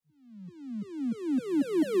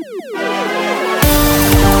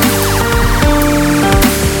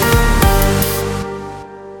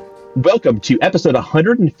Welcome to episode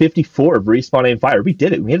 154 of Respawn Aim Fire. We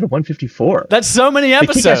did it. We made it to 154. That's so many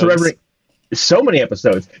episodes. So many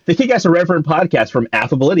episodes. The Kick-Ass Irreverent podcast from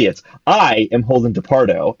Affable Idiots. I am Holden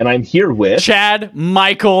DePardo, and I'm here with... Chad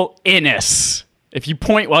Michael Innes. If you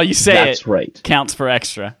point while you say That's right. Counts for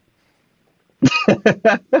extra.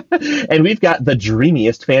 And we've got the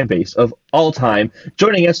dreamiest fan base of all time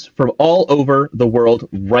joining us from all over the world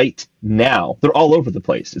right now. They're all over the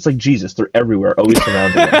place. It's like Jesus. They're everywhere, always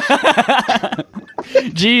surrounding us.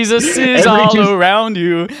 Jesus is all around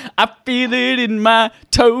you. I feel it in my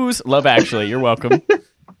toes. Love Actually. You're welcome.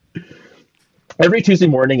 Every Tuesday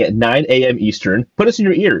morning at 9 a.m. Eastern, put us in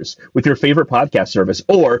your ears with your favorite podcast service,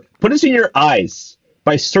 or put us in your eyes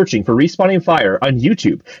by searching for Respawn Aim Fire on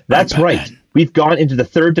YouTube. That's right. We've gone into the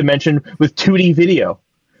third dimension with 2D video.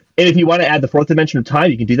 And if you want to add the fourth dimension of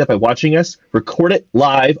time, you can do that by watching us record it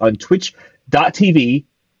live on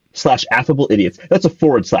twitch.tv/affableidiots. That's a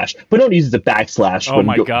 /, but don't use it as a backslash when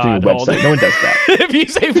you go to your website. No one does that. If you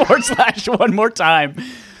say / one more time,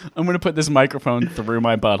 I'm going to put this microphone through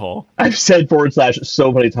my butthole. I've said /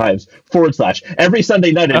 so many times. / every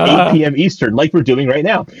Sunday night at 8 p.m. Eastern, like we're doing right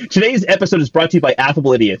now. Today's episode is brought to you by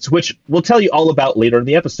Affable Idiots, which we'll tell you all about later in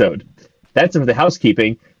the episode. That's it for the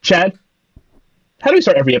housekeeping. Chad, how do we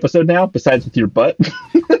start every episode now, besides with your butt?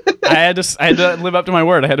 I had to live up to my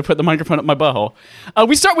word. I had to put the microphone up my butthole.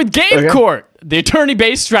 We start with Game Court, the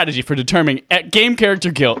attorney-based strategy for determining game character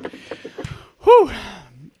guilt. Whew.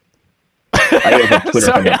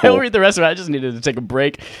 Sorry, I'll read the rest of it. I just needed to take a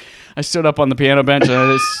break. I stood up on the piano bench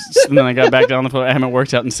and then I got back down the floor. I haven't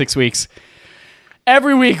worked out in 6 weeks.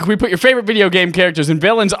 Every week, we put your favorite video game characters and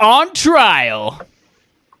villains on trial.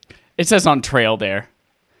 It says on trail there.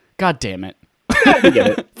 God damn it. I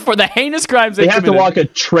get it. For the heinous crimes they have committed. To walk a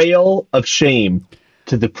trail of shame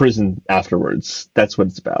to the prison afterwards. That's what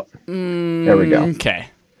it's about. There we go. Okay.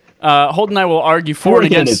 Holden and I will argue for and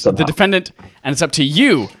against the defendant, and it's up to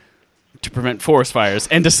you to prevent forest fires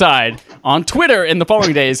and decide on Twitter in the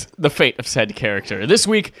following days the fate of said character. This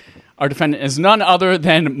week, our defendant is none other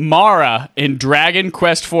than Mara in Dragon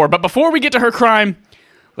Quest IV. But before we get to her crime,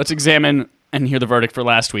 let's examine and hear the verdict for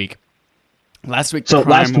last week. Last week, the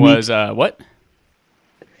crime was what?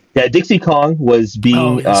 Yeah, Dixie Kong was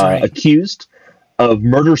being accused of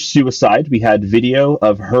murder-suicide. We had video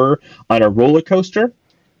of her on a roller coaster,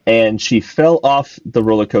 and she fell off the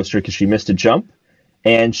roller coaster because she missed a jump,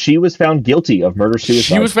 and she was found guilty of murder-suicide.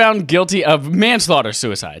 She was found guilty of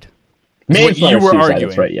manslaughter-suicide. Manslaughter-suicide, you were arguing.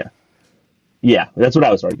 That's right, yeah. Yeah, that's what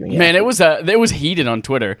I was arguing. Yeah. Man, it was heated on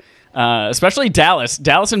Twitter. Especially Dallas.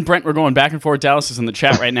 Dallas and Brent were going back and forth. Dallas is in the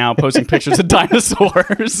chat right now posting pictures of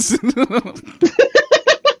dinosaurs.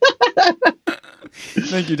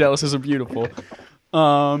 Thank you, Dallas. Those are beautiful.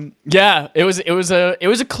 Yeah, it was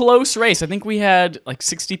a close race. I think we had like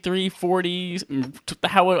 63-40,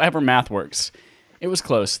 however math works. It was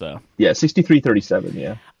close though. Yeah, 63-37,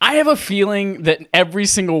 yeah. I have a feeling that every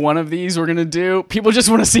single one of these we're going to do, people just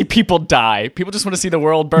want to see people die. People just want to see the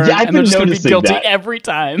world burn, and they're just going to be guilty every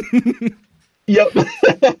time. Yep.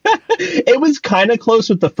 It was kind of close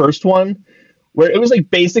with the first one, where it was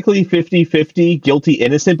like basically 50-50 guilty,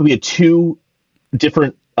 innocent, but we had two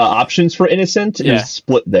different options for innocent. It was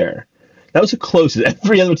split there. That was the closest.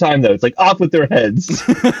 Every other time, though, it's like off with their heads.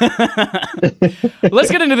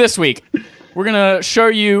 Let's get into this week. We're going to show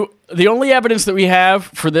you the only evidence that we have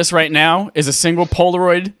for this right now is a single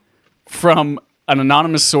Polaroid from an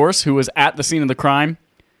anonymous source who was at the scene of the crime,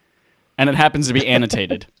 and it happens to be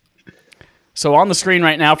annotated. So on the screen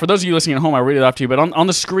right now, for those of you listening at home, I'll read it off to you, but on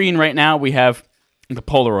the screen right now, we have the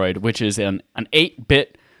Polaroid, which is an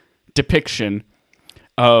 8-bit depiction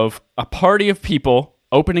of a party of people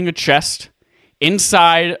opening a chest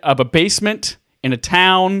inside of a basement in a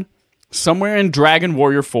town somewhere in Dragon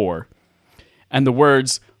Warrior 4. And the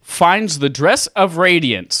words, finds the dress of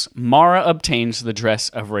radiance. Mara obtains the dress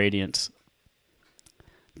of radiance.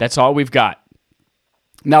 That's all we've got.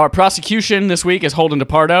 Now, our prosecution this week is Holden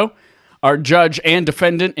DePardo. Our judge and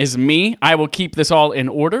defendant is me. I will keep this all in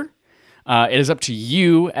order. It is up to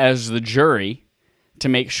you as the jury to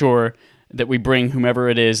make sure that we bring whomever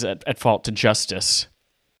it is at fault to justice.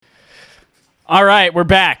 All right, we're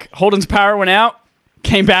back. Holden's power went out,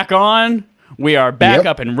 came back on. We are back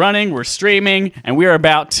up and running. We're streaming, and we are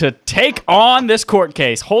about to take on this court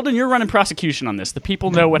case. Holden, you're running prosecution on this. The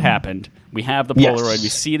people know what happened. We have the Polaroid. Yes. We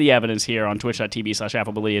see the evidence here on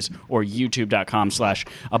twitch.tv/affableidiots or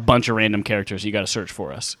youtube.com/a bunch of random characters. You got to search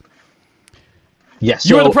for us. Yes.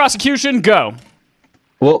 You are the prosecution. Go.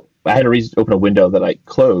 Well, I had to open a window that I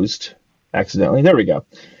closed accidentally. There we go.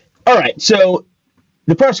 All right. So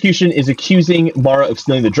The prosecution is accusing Mara of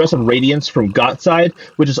stealing the Dress of Radiance from Gottside,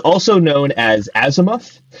 which is also known as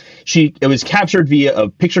Azimuth. It was captured via a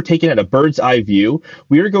picture taken at a bird's eye view.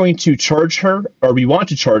 We are going to charge her, or we want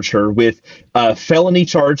to charge her, with a felony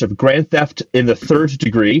charge of grand theft in the 3rd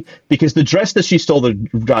degree, because the dress that she stole, the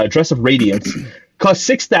Dress of Radiance, cost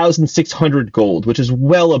 6,600 gold, which is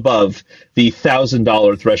well above the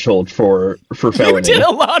 $1,000 threshold for felony. You did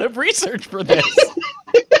a lot of research for this.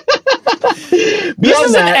 This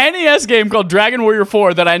is that, an NES game called Dragon Warrior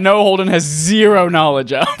 4 that I know Holden has zero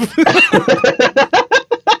knowledge of.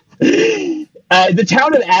 The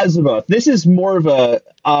town of Azimuth. This is more of a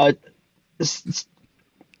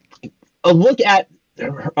look at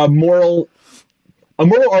a moral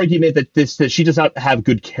argument that she does not have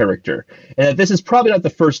good character, and that this is probably not the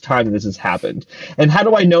first time that this has happened. And how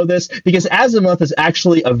do I know this? Because Azimuth is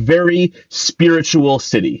actually a very spiritual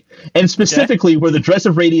city, and specifically where the Dress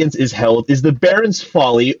of Radiance is held is the Baron's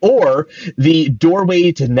Folly or the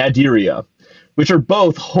Doorway to Nadiria, which are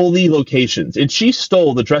both holy locations. And she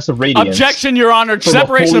stole the Dress of Radiance. Objection, Your Honor.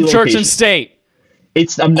 Separation of church and state.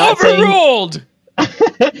 I'm not overruled.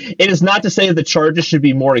 It is not to say that the charges should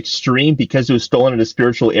be more extreme because it was stolen in a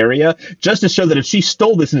spiritual area, just to show that if she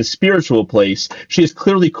stole this in a spiritual place, she has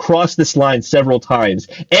clearly crossed this line several times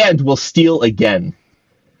and will steal again.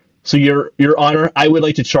 So, Your Honor, I would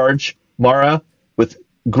like to charge Mara with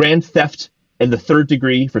grand theft in the 3rd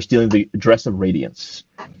degree for stealing the Dress of Radiance.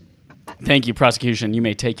 Thank you, prosecution. You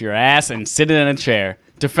may take your ass and sit in a chair.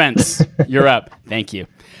 Defense, you're up. Thank you.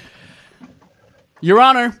 Your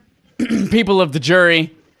Honor, people of the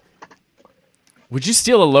jury, would you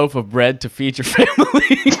steal a loaf of bread to feed your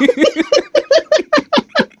family?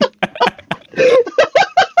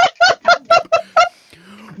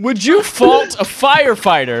 Would you fault a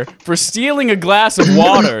firefighter for stealing a glass of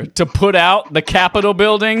water to put out the Capitol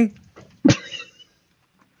building?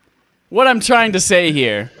 What I'm trying to say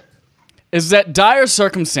here is that dire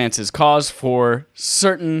circumstances cause for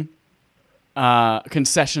certain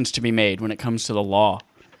concessions to be made when it comes to the law.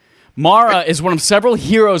 Mara is one of several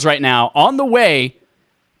heroes right now on the way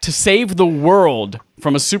to save the world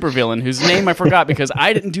from a supervillain whose name I forgot because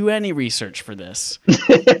I didn't do any research for this.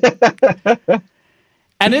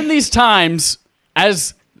 And in these times,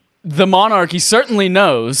 as the monarchy certainly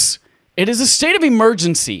knows, it is a state of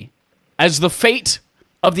emergency as the fate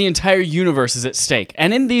of the entire universe is at stake.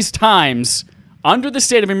 And in these times, under the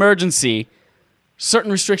state of emergency,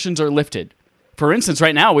 certain restrictions are lifted. For instance,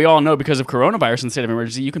 right now, we all know because of coronavirus and state of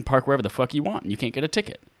emergency, you can park wherever the fuck you want and you can't get a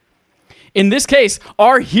ticket. In this case,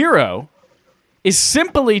 our hero is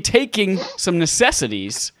simply taking some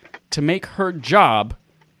necessities to make her job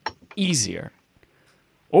easier.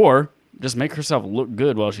 Or just make herself look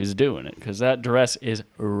good while she's doing it, because that dress is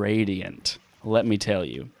radiant, let me tell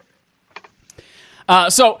you.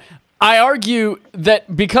 So I argue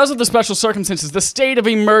that because of the special circumstances, the state of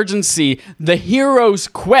emergency, the hero's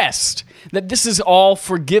quest, that this is all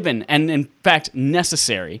forgiven and, in fact,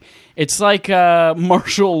 necessary. It's like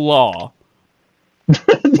martial law,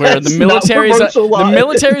 where the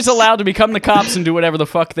military's allowed to become the cops and do whatever the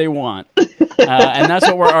fuck they want. And that's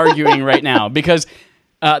what we're arguing right now, because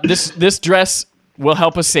this dress will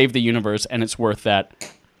help us save the universe, and it's worth that.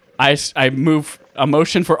 I move a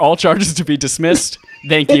motion for all charges to be dismissed.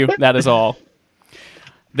 Thank you. That is all.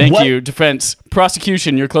 Thank you, defense.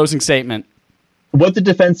 Prosecution, your closing statement. What the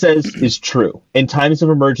defense says is true. In times of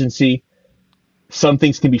emergency, some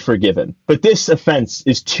things can be forgiven. But this offense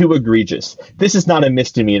is too egregious. This is not a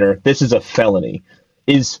misdemeanor. This is a felony.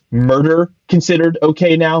 Is murder considered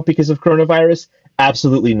okay now because of coronavirus?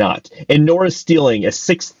 Absolutely not. And nor is stealing a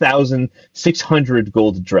 6,600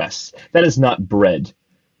 gold dress. That is not bread.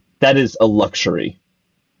 That is a luxury.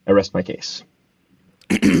 I rest my case.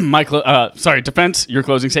 Defense, your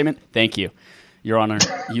closing statement. Thank you, Your Honor.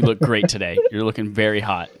 You look great today. You're looking very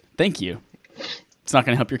hot. Thank you. It's not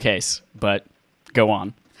going to help your case, but go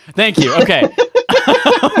on. Thank you. Okay.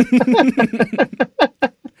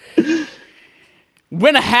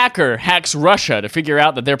 When a hacker hacks Russia to figure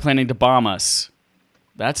out that they're planning to bomb us,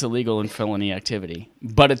 that's illegal and felony activity.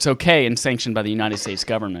 But it's okay and sanctioned by the United States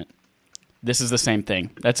government. This is the same thing.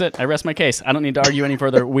 That's it. I rest my case. I don't need to argue any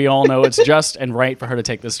further. We all know it's just and right for her to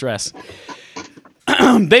take this dress.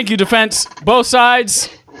 Thank you, defense. Both sides,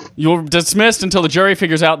 you're dismissed until the jury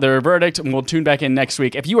figures out their verdict, and we'll tune back in next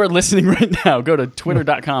week. If you are listening right now, go to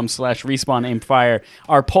twitter.com/respawn-aim-fire.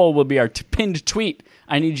 Our poll will be our pinned tweet.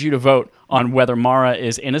 I need you to vote on whether Mara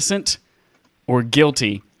is innocent or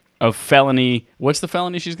guilty of felony. What's the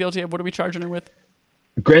felony she's guilty of? What are we charging her with?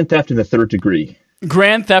 Grand theft in the 3rd degree.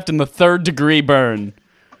 Grand theft in the 3rd degree burn.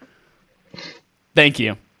 Thank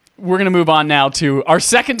you. we're going to move on now to our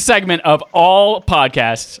second segment of all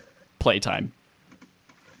podcasts, Playtime.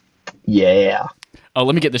 Yeah. Oh,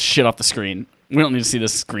 let me get this shit off the screen. We don't need to see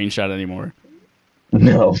this screenshot anymore.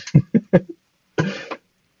 No.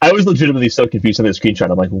 I was legitimately so confused on the screenshot.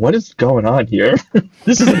 I'm like, what is going on here?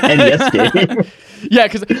 This is an NES game. Yeah,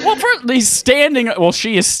 because, she's standing,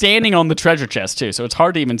 she is standing on the treasure chest, too, so it's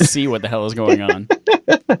hard to even see what the hell is going on.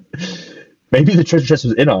 Maybe the treasure chest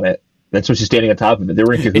was in on it. That's why she's standing on top of it. They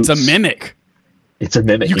were in cahoots. It's a mimic. It's a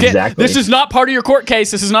mimic, exactly. This is not part of your court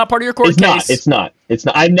case. It's not. It's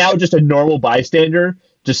not. I'm now just a normal bystander,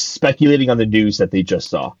 just speculating on the news that they just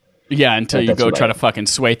saw. Yeah, until you go try to fucking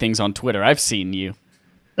sway things on Twitter. I've seen you.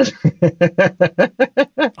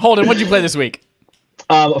 Holden, what did you play this week?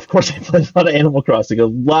 Of course, I played a lot of Animal Crossing.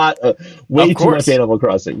 Way too much Animal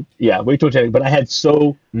Crossing. Yeah, way too much. But I had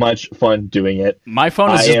so much fun doing it. My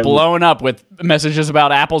phone is just blowing up with messages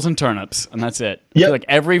about apples and turnips, and that's it. Yeah, like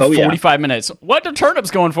every 45 minutes. What are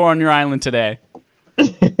turnips going for on your island today?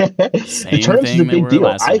 The turnips is a big deal.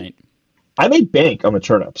 I made bank on the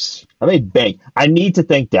turnips. I need to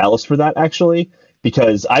thank Dallas for that, actually,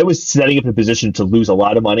 because I was setting up in a position to lose a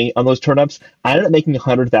lot of money on those turnips. I ended up making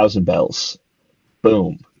 100,000 bells.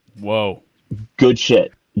 Boom. Whoa. Good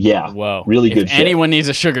shit. Yeah. Whoa. Really good shit. If anyone needs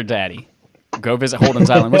a sugar daddy, go visit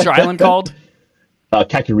Holden's Island. What's your island called?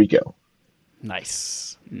 Kakariko.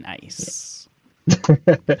 Nice.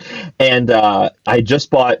 And I just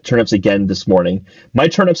bought turnips again this morning. My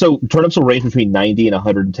turnips will range between 90 and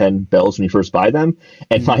 110 bells when you first buy them,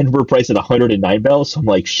 and mine were priced at 109 bells. So I'm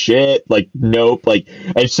like, shit, like, nope. Like,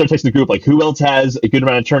 I just started texting the group, like, who else has a good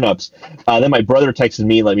amount of turnips? Then my brother texted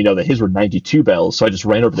me and let me know that his were 92 bells. So I just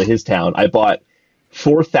ran over to his town. I bought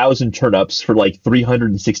 4,000 turnips for like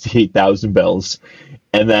 368,000 bells,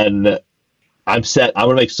 and then I'm set. I'm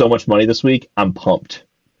gonna make so much money this week. I'm pumped.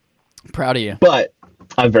 Proud of you. But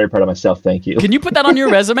I'm very proud of myself. Thank you. Can you put that on your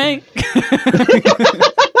resume?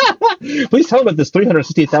 Please tell me about this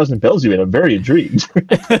 368,000 bells you made. I'm very intrigued.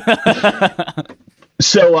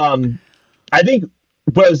 So, I think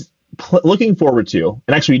what I was looking forward to,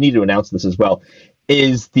 and actually we need to announce this as well,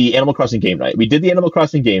 is the Animal Crossing game night. We did the Animal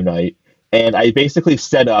Crossing game night, and I basically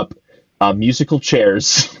set up musical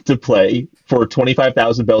chairs to play for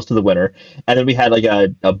 25,000 bells to the winner, and then we had like a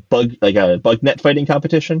bug net fighting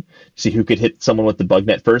competition, see who could hit someone with the bug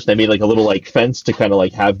net first. I made like a little like fence to kind of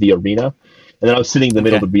like have the arena, and then I was sitting in the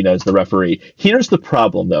middle of the arena as the referee. Here's the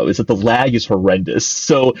problem though, is that the lag is horrendous.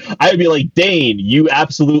 So I would be like, Dane, you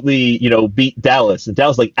absolutely beat Dallas, and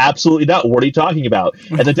Dallas like, absolutely not. What are you talking about?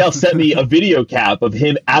 And then Dallas sent me a video cap of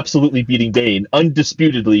him absolutely beating Dane,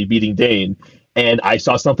 undisputedly beating Dane. And I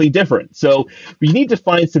saw something different. So we need to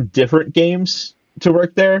find some different games to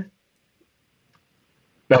work there.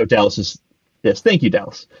 Oh, Dallas is... Yes, thank you,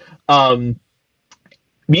 Dallas. We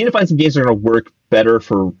need to find some games that are going to work better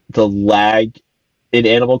for the lag in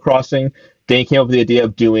Animal Crossing. Dane came up with the idea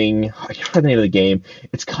of doing... I can't remember the name of the game.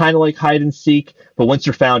 It's kind of like hide and seek, but once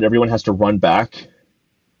you're found, everyone has to run back.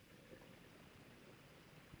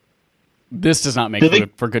 This does not make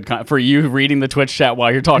for good content. For you reading the Twitch chat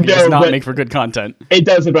while you're talking, does not make for good content. It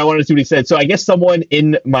doesn't, but I wanted to see what he said. So I guess someone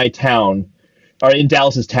in my town, or in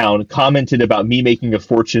Dallas's town, commented about me making a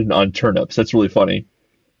fortune on turnips. That's really funny.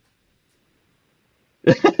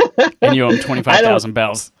 And you owe him 25,000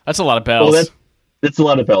 bells. That's a lot of bells. Well, that's a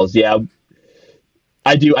lot of bells, yeah.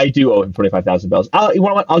 I do owe him 25,000 bells. You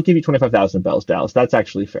know what? I'll give you 25,000 bells, Dallas. That's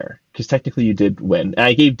actually fair, because technically you did win, and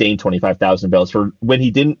I gave Dane 25,000 bells for when he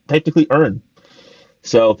didn't technically earn.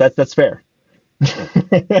 So that's fair.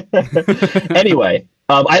 Anyway,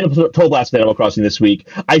 I had a total blast with Animal Crossing this week.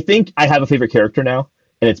 I think I have a favorite character now,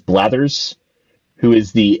 and it's Blathers, who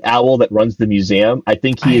is the owl that runs the museum. I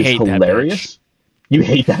think he is hilarious. You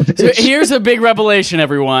hate that bitch. So here's a big revelation,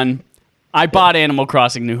 everyone. I bought Animal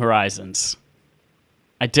Crossing New Horizons.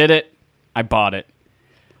 I did it. I bought it.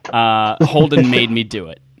 Holden made me do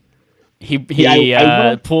it. He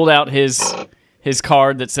pulled out his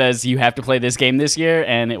card that says you have to play this game this year,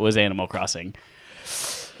 and it was Animal Crossing.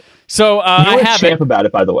 So I have champ about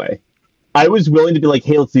it, by the way. I was willing to be like,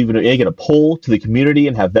 hey, let's even get a poll to the community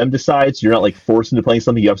and have them decide, so you're not like forced into playing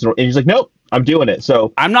something you have to. And he's like, nope, I'm doing it.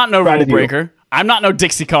 So I'm not no rule breaker. I'm not no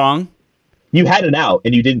Dixie Kong. You had it out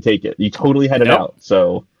and you didn't take it. You totally had it out.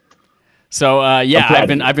 So yeah,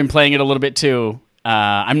 I've been playing it a little bit too.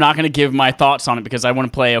 I'm not going to give my thoughts on it because I want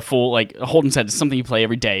to play a full, like Holden said, it's something you play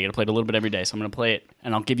every day. You got to play it a little bit every day. So I'm going to play it,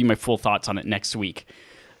 and I'll give you my full thoughts on it next week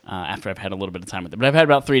after I've had a little bit of time with it. But I've had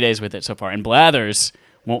about 3 days with it so far. And Blathers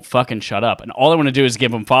won't fucking shut up. And all I want to do is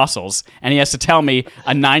give him fossils, and he has to tell me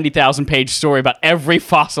a 90,000 page story about every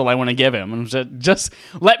fossil I want to give him. And just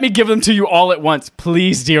let me give them to you all at once,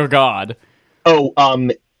 please, dear God. Oh,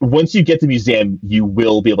 once you get the museum, you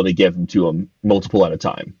will be able to give them to him multiple at a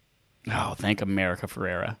time. Oh, thank America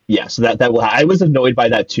Ferrera. Yeah, so that will. I was annoyed by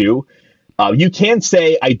that too. You can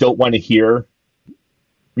say I don't want to hear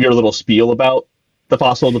your little spiel about the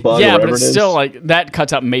fossil of the bug. Yeah, or but it's it is. still like that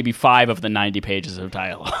cuts up maybe 5 of the 90 pages of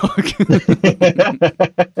dialogue.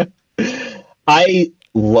 I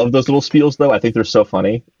love those little spiels, though. I think they're so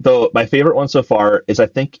funny. Though my favorite one so far is I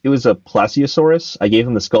think it was a Plasiosaurus. I gave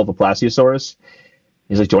him the skull of a Plasiosaurus.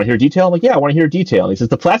 He's like, do you want to hear detail? I'm like, yeah, I want to hear detail. And he says,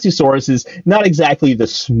 the Plasiosaurus is not exactly the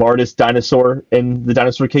smartest dinosaur in the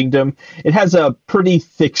dinosaur kingdom. It has a pretty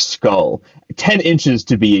thick skull, 10 inches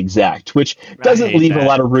to be exact, which doesn't leave a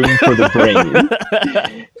lot of room for the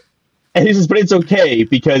brain. And he says, but it's okay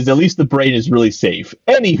because at least the brain is really safe.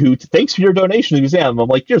 Anywho, thanks for your donation to the museum. I'm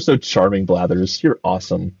like, you're so charming, Blathers. You're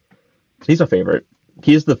awesome. He's my favorite.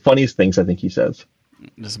 He has the funniest things, I think he says.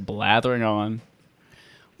 Just blathering on.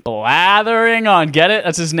 Blathering on. Get it?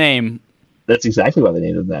 That's his name. That's exactly why they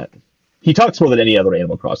named him that. He talks more than any other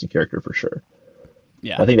Animal Crossing character for sure.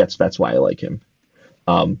 Yeah. I think that's why I like him.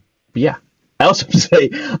 But yeah. I also have to say,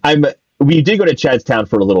 we did go to Chad's town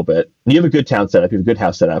for a little bit. You have a good town setup. You have a good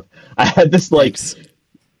house setup. I had this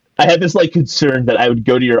concern that I would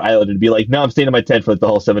go to your island and be like, no, I'm staying in my tent for like the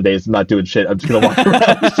whole 7 days. I'm not doing shit. I'm just going to walk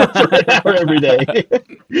around for an hour every day.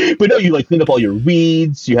 But no, you like cleaned up all your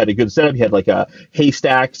weeds. You had a good setup. You had like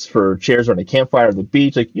haystacks for chairs on a campfire on the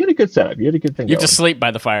beach. Like you had a good setup. You had a good thing. You have to sleep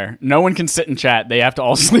by the fire. No one can sit and chat. They have to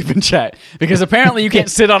all sleep and chat because apparently you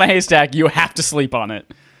can't sit on a haystack. You have to sleep on it.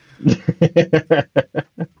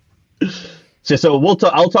 So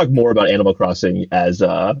I'll talk more about Animal Crossing as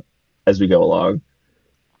we go along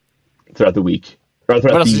throughout the week, or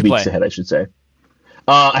throughout these weeks ahead, I should say.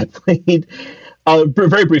 I played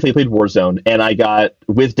very briefly. I played Warzone, and I got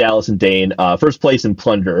with Dallas and Dane first place in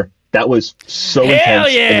Plunder. That was so intense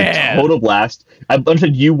and a total blast. I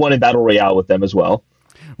understand you won a battle royale with them as well.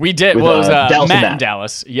 We did. Well, it was Matt and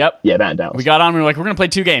Dallas. Yep. Yeah, Matt and Dallas. We got on. We were like, we're gonna play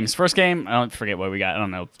 2 games. First game, I don't forget what we got. I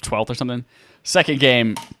don't know, 12th or something. Second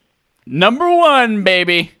game, number 1,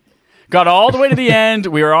 baby. Got all the way to the end.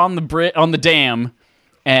 We were on the dam,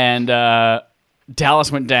 and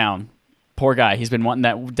Dallas went down. Poor guy. He's been wanting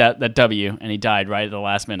that W, and he died right at the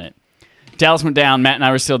last minute. Dallas went down. Matt and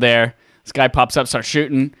I were still there. This guy pops up, starts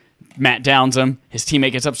shooting. Matt downs him. His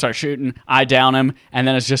teammate gets up, starts shooting. I down him, and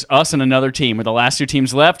then it's just us and another team. We're the last 2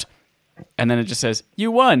 teams left, and then it just says,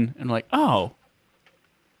 you won. And I'm like, oh.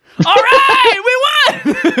 All right, we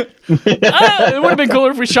won! It would have been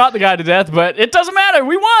cooler if we shot the guy to death, but it doesn't matter.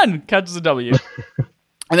 We won! Catches a W.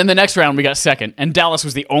 And then the next round, we got second, and Dallas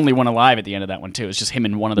was the only one alive at the end of that one, too. It was just him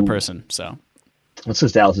and one other person, so. That's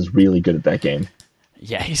because Dallas is really good at that game.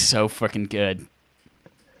 Yeah, he's so freaking good.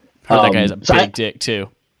 Heard that guy has a big dick, too.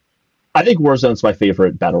 I think Warzone's my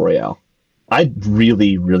favorite battle royale. I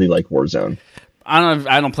really, really like Warzone.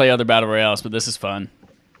 I don't play other battle royales, but this is fun.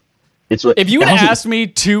 If you would have asked me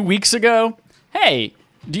 2 weeks ago, hey,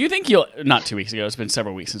 do you think you'll... Not 2 weeks ago. It's been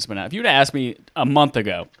several weeks since it's been out. If you would have asked me a month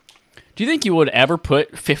ago, do you think you would ever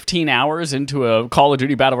put 15 hours into a Call of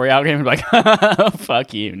Duty battle royale game? I'd be like,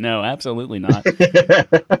 fuck you. No, absolutely not.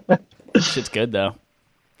 Shit's good, though.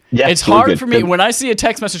 Yeah, it's hard really for me. When I see a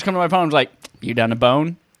text message come to my phone, it's like, you down a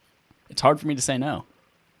bone? It's hard for me to say no.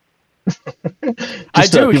 I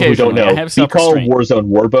do occasionally. Don't know. I have self-restraint. We call Warzone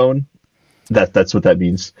Warbone. That's what that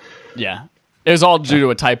means. Yeah. It was all due to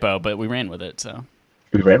a typo, but we ran with it, so.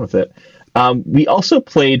 We ran with it. We also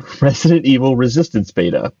played Resident Evil Resistance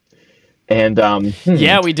Beta. And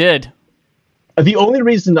yeah, we did. The only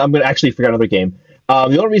reason I'm going to actually forget another game.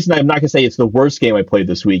 The only reason I'm not going to say it's the worst game I played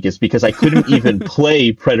this week is because I couldn't even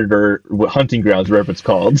play Predator Hunting Grounds, whatever it's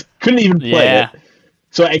called. Couldn't even play it.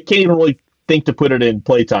 So I can't even really think to put it in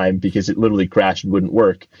playtime because it literally crashed and wouldn't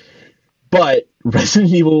work. But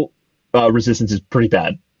Resident Evil Resistance is pretty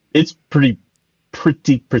bad. It's pretty bad.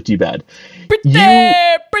 Pretty bad.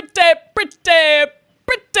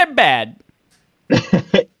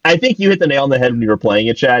 I think you hit the nail on the head when you were playing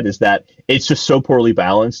it, Chad, is that it's just so poorly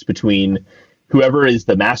balanced between whoever is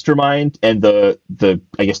the mastermind and the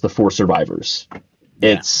I guess the 4 survivors.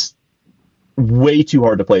 Yeah. It's way too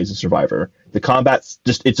hard to play as a survivor. The combat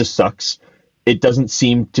it just sucks. It doesn't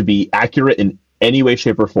seem to be accurate in any way,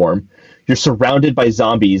 shape, or form. You're surrounded by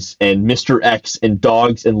zombies and Mr. X and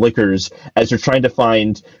dogs and lickers as you're trying to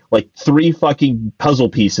find like 3 fucking puzzle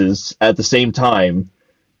pieces at the same time.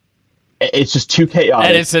 It's just too chaotic.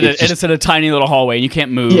 And it's in a tiny little hallway and you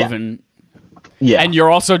can't move. Yeah. And Yeah. And you're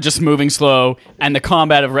also just moving slow, and the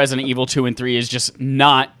combat of Resident Evil 2 and 3 is just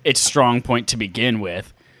not its strong point to begin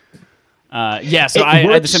with. So I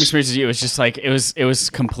had the same experience as you. It was just like, it was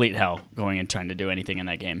complete hell going and trying to do anything in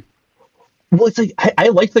that game. Well, it's like, I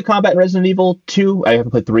like the combat in Resident Evil 2. I haven't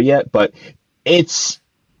played 3 yet, but it's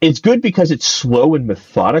good because it's slow and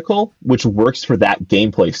methodical, which works for that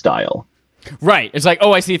gameplay style. Right. It's like,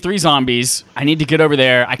 I see 3 zombies. I need to get over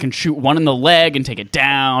there. I can shoot one in the leg and take it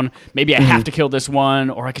down. Maybe I have to kill this one,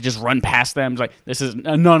 or I could just run past them. It's like,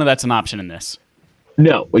 none of that's an option in this.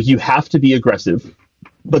 No, you have to be aggressive,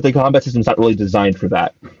 but the combat system's not really designed for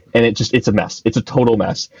that. And it's a mess. It's a total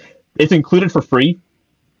mess. It's included for free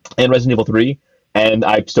in Resident Evil 3, and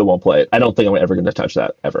I still won't play it. I don't think I'm ever going to touch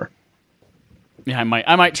that, ever. Yeah, I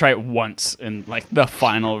might try it once in like the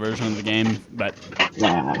final version of the game, but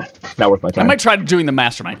nah, not worth my time. I might try doing the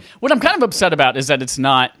Mastermind. What I'm kind of upset about is that it's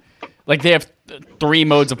not like they have 3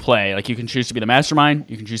 modes of play. Like you can choose to be the Mastermind,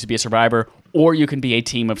 you can choose to be a survivor, or you can be a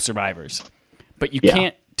team of survivors. But you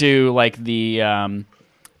can't do like the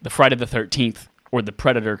Friday the 13th or the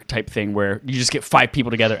Predator type thing where you just get 5 people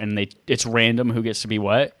together and it's random who gets to be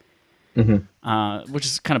what. Which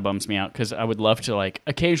is kind of bums me out because I would love to like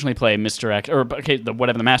occasionally play Mr. X or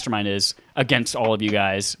whatever the Mastermind is against all of you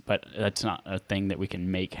guys, but that's not a thing that we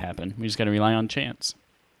can make happen. We just got to rely on chance.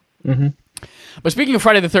 But speaking of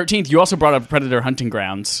Friday the 13th, you also brought up Predator Hunting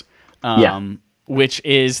Grounds, which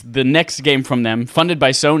is the next game from them, funded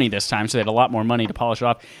by Sony this time, so they had a lot more money to polish it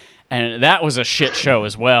off, and that was a shit show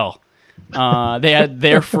as well. They had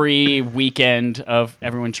their free weekend of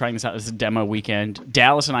everyone trying this out. This is a demo weekend.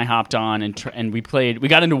 Dallas and I hopped on and we played. We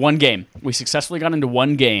got into one game. We successfully got into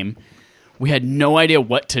one game. We had no idea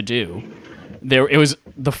what to do. It was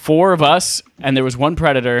the 4 of us, and there was one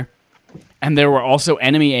Predator, and there were also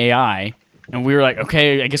enemy AI. And we were like,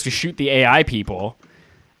 okay, I guess we shoot the AI people.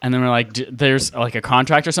 And then we're like, there's like a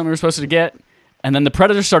contract or something we're supposed to get. And then the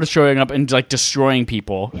Predator started showing up and like destroying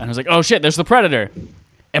people. And I was like, oh shit, there's the Predator.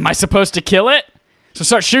 Am I supposed to kill it? So I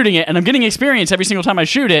start shooting it, and I'm getting experience every single time I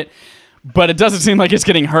shoot it, but it doesn't seem like it's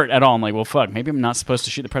getting hurt at all. I'm like, well, fuck, maybe I'm not supposed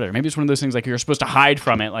to shoot the Predator. Maybe it's one of those things like you're supposed to hide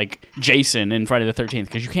from it, like Jason in Friday the 13th,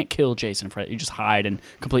 because you can't kill Jason in Friday. You just hide and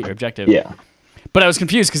complete your objective. Yeah. But I was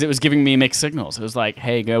confused because it was giving me mixed signals. It was like,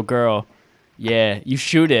 hey, go girl. Yeah, you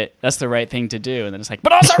shoot it. That's the right thing to do. And then it's like,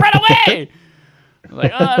 but also run away!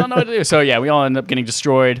 Like, I don't know what to do. So, yeah, we all ended up getting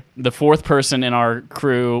destroyed. The 4th person in our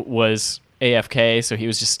crew was AFK, so he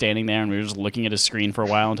was just standing there, and we were just looking at his screen for a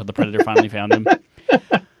while until the Predator finally found him.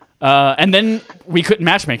 And then we couldn't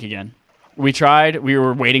matchmake again. We tried. We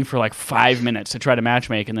were waiting for like 5 minutes to try to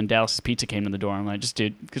matchmake, and then Dallas' Pizza came to the door. I'm like, just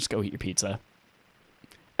go eat your pizza.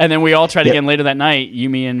 And then we all tried again later that night, you,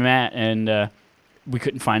 me, and Matt, and we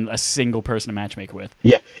couldn't find a single person to matchmake with.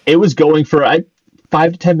 Yeah, it was going for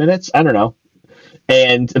 5 to 10 minutes. I don't know.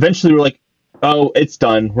 And eventually we're like, oh, it's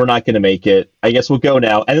done. We're not going to make it. I guess we'll go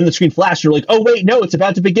now. And then the screen flashed. You're like, oh, wait, no, it's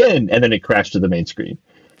about to begin. And then it crashed to the main screen.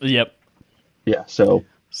 Yep. Yeah, so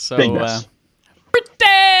big mess. Pretty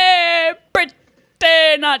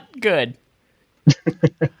not good.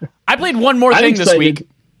 I played one more thing this week.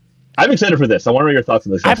 I'm excited for this. I want to know your thoughts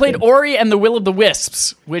on this. I played Ori and the Will of the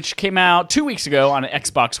Wisps, which came out 2 weeks ago on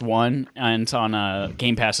Xbox One, and it's on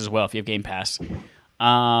Game Pass as well, if you have Game Pass.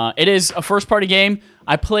 It is a first-party game.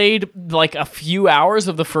 I played like a few hours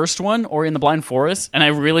of the first one, Ori and the Blind Forest, and I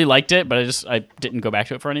really liked it, but I didn't go back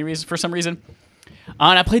to it for some reason.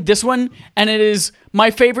 And I played this one, and it is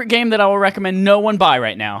my favorite game that I will recommend no one buy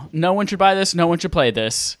right now. No one should buy this. No one should play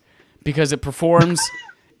this because it performs.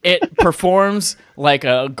 It performs like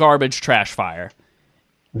a garbage trash fire.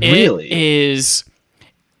 Really? It is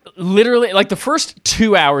literally like the first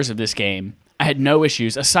 2 hours of this game. I had no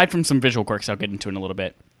issues, aside from some visual quirks I'll get into in a little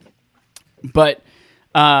bit. But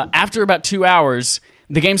after about 2 hours,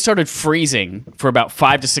 the game started freezing for about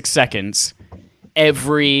 5 to 6 seconds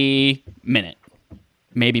every minute,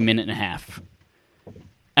 maybe minute and a half.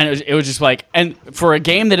 And it was just like, and for a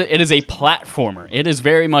game that it is a platformer, it is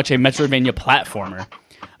very much a Metroidvania platformer.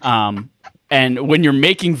 And when you're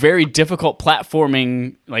making very difficult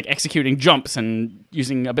platforming, like executing jumps and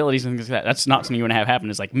using abilities and things like that, that's not something you want to have happen.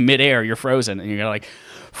 It's like midair, you're frozen, and you're like,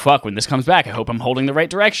 fuck, when this comes back, I hope I'm holding the right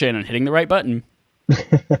direction and hitting the right button.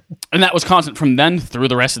 And that was constant from then through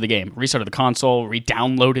the rest of the game. Restarted the console,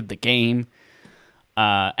 re-downloaded the game.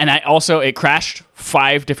 And it crashed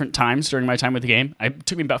 5 different times during my time with the game. It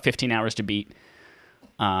took me about 15 hours to beat.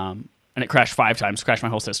 And it crashed 5 times, crashed my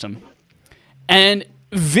whole system. And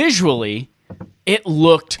visually, it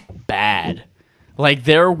looked bad. Like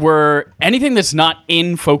anything that's not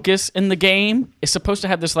in focus in the game is supposed to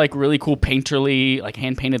have this like really cool painterly, like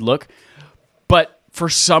hand painted look. But for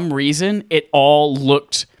some reason, it all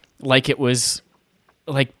looked like it was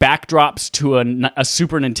like backdrops to a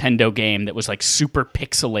Super Nintendo game that was like super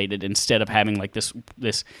pixelated instead of having like this.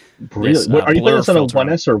 Really? Are you playing this on a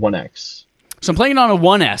 1S or 1X? So I'm playing it on a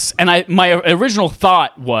 1S, and my original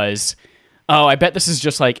thought was, oh, I bet this is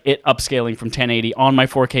just like it upscaling from 1080 on my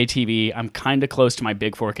 4K TV. I'm kind of close to my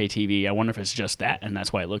big 4K TV. I wonder if it's just that, and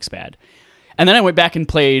that's why it looks bad. And then I went back and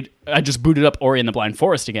I just booted up Ori and the Blind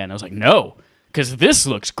Forest again. I was like, no, because this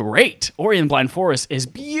looks great. Ori and the Blind Forest is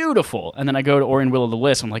beautiful. And then I go to Ori and Will of the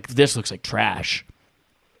Wisp. I'm like, this looks like trash.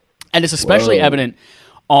 And it's especially evident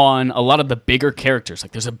on a lot of the bigger characters.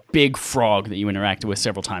 Like there's a big frog that you interacted with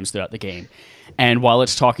several times throughout the game. And while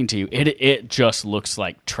it's talking to you, it just looks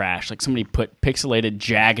like trash. Like somebody put pixelated,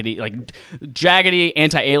 jaggedy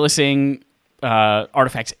anti-aliasing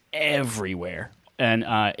artifacts everywhere. And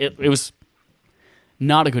it was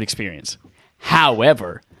not a good experience.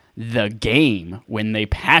 However, the game, when they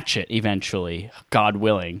patch it eventually, God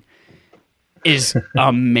willing, is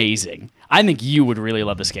amazing. I think you would really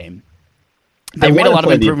love this game. They made a lot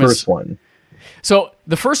of improvements. The first one. So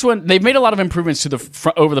the first one, they've made a lot of improvements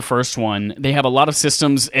to over the first one. They have a lot of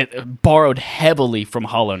systems borrowed heavily from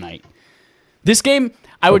Hollow Knight. This game,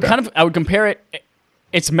 I would compare it.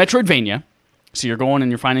 It's Metroidvania. So you're going and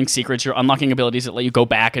you're finding secrets, you're unlocking abilities that let you go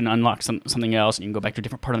back and unlock something else, and you can go back to a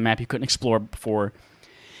different part of the map you couldn't explore before.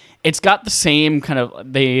 It's got the same kind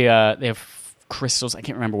of they have crystals, I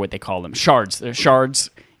can't remember what they call them. Shards. There's shards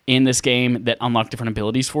in this game that unlock different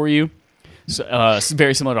abilities for you. So it's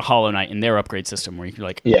very similar to Hollow Knight in their upgrade system where you're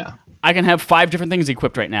like, I can have 5 different things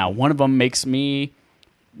equipped right now. One of them makes me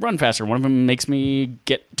run faster. One of them makes me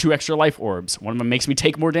get 2 extra life orbs. One of them makes me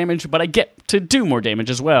take more damage, but I get to do more damage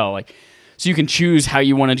as well. So you can choose how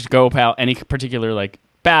you want to go about any particular like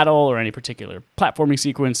battle or any particular platforming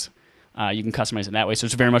sequence. You can customize it that way. So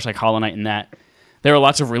it's very much like Hollow Knight in that. There are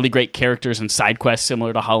lots of really great characters and side quests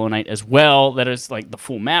similar to Hollow Knight as well. That is like the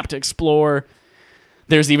full map to explore.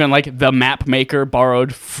 There's even like the map maker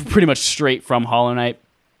borrowed pretty much straight from Hollow Knight.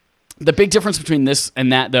 The big difference between this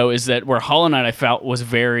and that though is that where Hollow Knight I felt was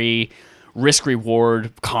very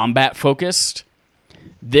risk-reward combat focused,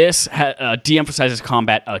 this de-emphasizes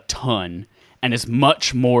combat a ton and is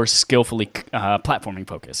much more skillfully platforming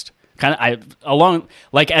focused. As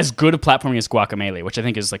good a platforming as Guacamelee, which I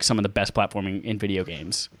think is like some of the best platforming in video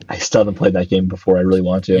games. I still haven't played that game before. I really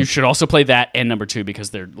want to. You should also play that and number 2 because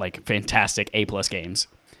they're like fantastic A+ games.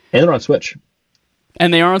 And they're on Switch.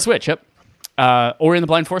 And they are on Switch. Yep. Ori and the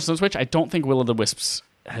Blind Forest on Switch. I don't think Will of the Wisps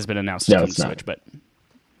has been announced on Switch, but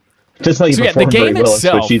just like the game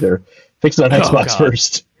itself on Switch either. Fix it on Xbox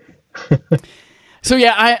first. So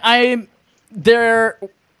yeah, there.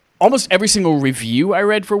 Almost every single review I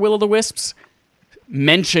read for Will of the Wisps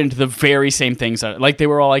mentioned the very same things. Like they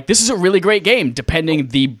were all like, "This is a really great game," depending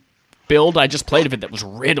the build I just played of it that was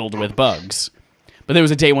riddled with bugs. But there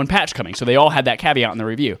was a day 1 patch coming, so they all had that caveat in the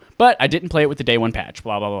review. But I didn't play it with the day 1 patch.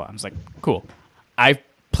 Blah blah blah. I was like, "Cool." I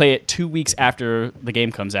play it 2 weeks after the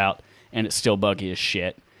game comes out, and it's still buggy as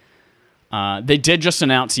shit. They did just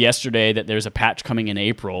announce yesterday that there's a patch coming in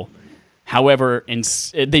April. However,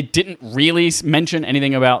 they didn't really mention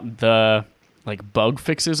anything about the like bug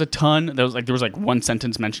fixes a ton. There was like one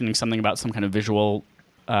sentence mentioning something about some kind of visual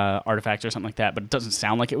artifact or something like that, but it doesn't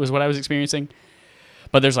sound like it was what I was experiencing.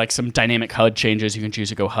 But there's like some dynamic HUD changes. You can choose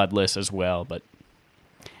to go HUD-less as well. But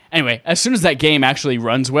anyway, as soon as that game actually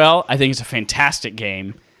runs well, I think it's a fantastic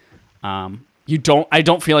game. I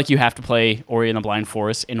don't feel like you have to play Ori and the Blind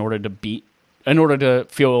Forest in order to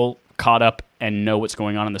feel caught up and know what's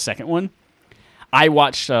going on in the second one. I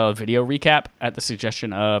watched a video recap at the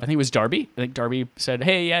suggestion of, I think it was Darby. I think Darby said,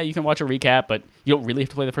 "Hey, yeah, you can watch a recap, but you don't really have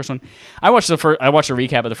to play the first one." I watched a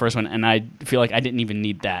recap of the first one, and I feel like I didn't even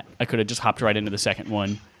need that. I could have just hopped right into the second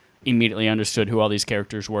one, immediately understood who all these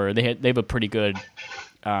characters were. They have a pretty good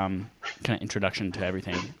kind of introduction to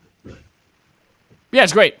everything. Yeah,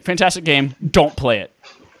 it's great, fantastic game. Don't play it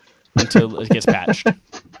until it gets patched,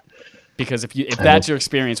 because if that's your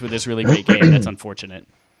experience with this really great game, that's unfortunate.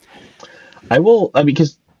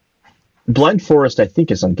 Because Blind Forest, I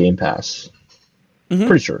think, is on Game Pass. Mm-hmm.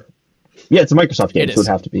 Pretty sure. Yeah, it's a Microsoft game, so it would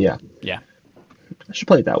have to be, yeah. Yeah. I should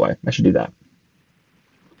play it that way. I should do that.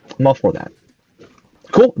 I'm all for that.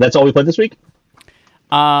 Cool. That's all we played this week?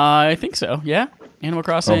 I think so, yeah. Animal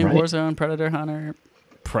Crossing, right. Warzone, Predator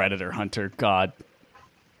Hunter, God.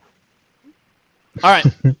 All right.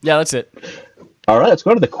 Yeah, that's it. All right, let's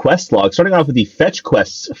go to the quest log. Starting off with the fetch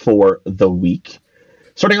quests for the week.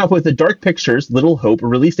 Starting off with the Dark Pictures Little Hope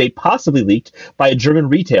release date possibly leaked by a German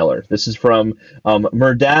retailer. This is from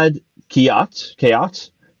Merdad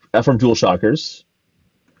Kayat from DualShockers.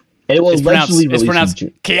 And it will It's allegedly pronounced release in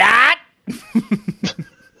June. Kiat.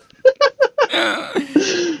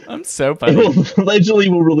 I'm so funny. It will allegedly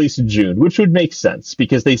will release in June, which would make sense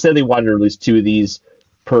because they said they wanted to release 2 of these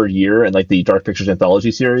per year in like the Dark Pictures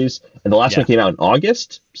anthology series, and the last one came out in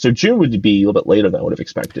August, so June would be a little bit later than I would have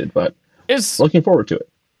expected, but looking forward to it.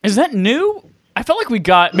 Is that new? I felt like we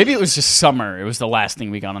got, maybe it was just summer. It was the last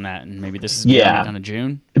thing we got on that, and maybe this is kind of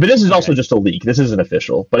June. But this is also just a leak. This isn't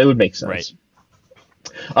official, but it would make sense. Right.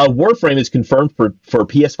 Warframe is confirmed for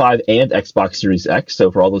PS5 and Xbox Series X,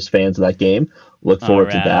 so for all those fans of that game, look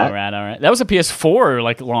forward to that. All right. That was a PS4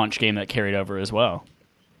 like launch game that carried over as well.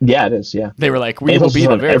 Yeah, it is, yeah. They were like, we will be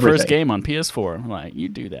the very first game on PS4. I'm like, you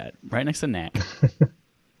do that. Right next to Knack.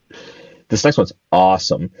 This next one's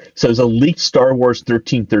awesome. So there's a leaked Star Wars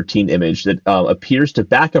 1313 image that appears to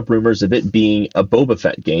back up rumors of it being a Boba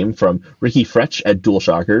Fett game from Ricky Fretch at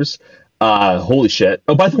DualShockers. Holy shit.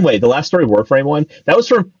 Oh, by the way, the last story Warframe one, that was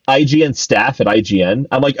from IGN staff at IGN.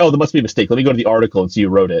 I'm like, oh, there must be a mistake. Let me go to the article and see who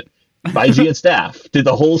wrote it. IGN staff. Did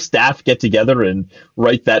the whole staff get together and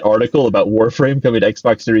write that article about Warframe coming to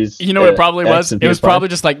Xbox Series? You know what it probably was? It was probably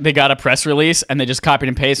just like they got a press release and they just copied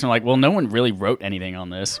and pasted and were like, well, no one really wrote anything on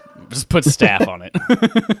this. Just put staff on it.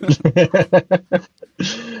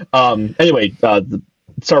 Anyway, the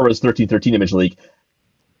Star Wars 1313 image leak,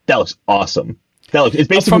 that looks awesome. It's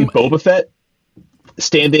basically Boba Fett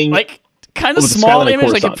standing like kind of small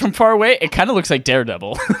image, like from far away. It kind of looks like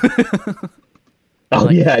Daredevil. Oh,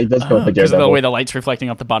 like, yeah, he does go like Daredevil. Because of the way the light's reflecting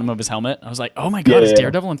off the bottom of his helmet. I was like, oh my god, is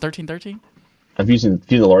Daredevil in 1313? I'm using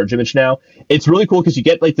the large image now. It's really cool because you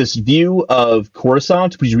get like this view of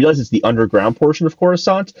Coruscant, but you realize it's the underground portion of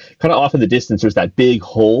Coruscant. Kind of off in the distance, there's that big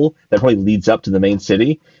hole that probably leads up to the main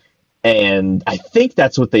city. And I think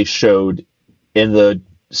that's what they showed in the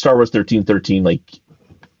Star Wars 1313 like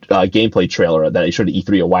gameplay trailer that I showed at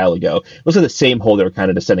E3 a while ago. It looks like the same hole they were kind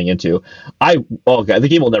of descending into. The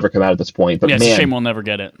game will never come out at this point, but it's a shame we'll never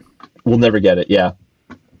get it. We'll never get it, yeah.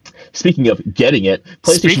 Speaking of getting it,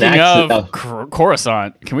 PlayStation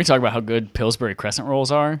Coruscant, can we talk about how good Pillsbury Crescent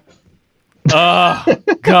rolls are? Oh,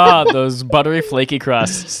 God, those buttery, flaky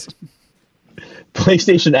crusts.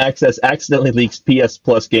 PlayStation Access accidentally leaks PS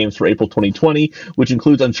Plus games for April 2020, which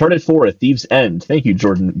includes Uncharted 4: A Thief's End. Thank you,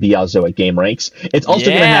 Jordan Biazzo at GameRanks. It's also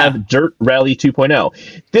going to have Dirt Rally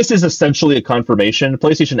 2.0. This is essentially a confirmation.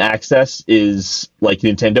 PlayStation Access is like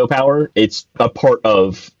Nintendo Power. It's a part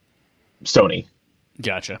of Sony.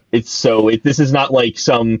 Gotcha. This is not like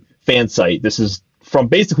some fan site. This is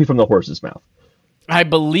basically from the horse's mouth. I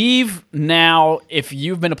believe now, if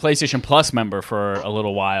you've been a PlayStation Plus member for a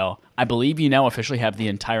little while, I believe you now officially have the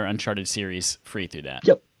entire Uncharted series free through that.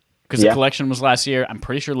 Yep. Because the collection was last year. I'm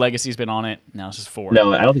pretty sure Legacy's been on it. Now this is 4.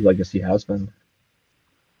 No, I don't think Legacy has been.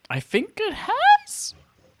 I think it has.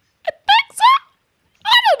 I think so. I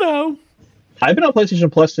don't know. I've been on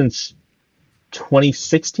PlayStation Plus since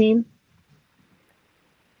 2016.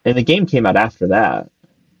 And the game came out after that.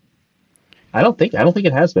 I don't think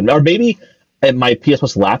it has been. Or maybe my PS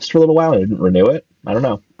Plus lapsed for a little while and I didn't renew it. I don't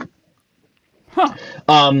know.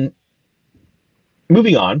 Huh.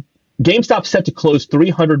 Moving on. GameStop set to close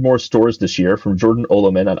 300 more stores this year from Jordan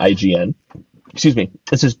Oloman on IGN. Excuse me.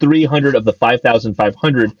 This is 300 of the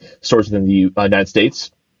 5,500 stores within the United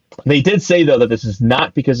States. They did say, though, that this is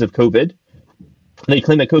not because of COVID. They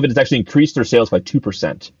claim that COVID has actually increased their sales by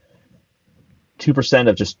 2%. 2%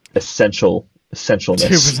 of just essentialness.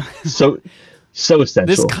 2%. So essential.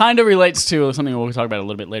 This kind of relates to something we'll talk about a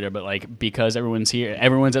little bit later, but like because everyone's here,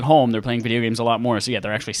 everyone's at home, they're playing video games a lot more. So yeah,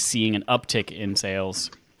 they're actually seeing an uptick in sales.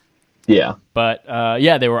 Yeah. But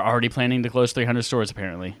they were already planning to close 300 stores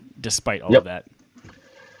apparently, despite all of that.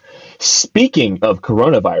 Speaking of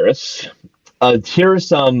coronavirus, here are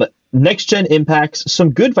some next-gen impacts,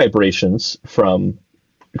 some good vibrations from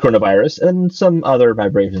coronavirus, and some other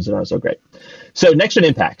vibrations that aren't so great. So next-gen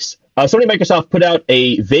impacts. Sony and Microsoft put out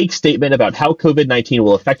a vague statement about how COVID-19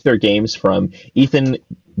 will affect their games from Ethan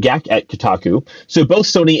Gack at Kotaku. So both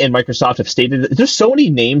Sony and Microsoft have stated that there's so many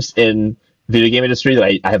names in the video game industry that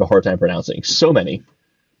I have a hard time pronouncing. So many.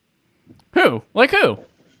 Who? Like who?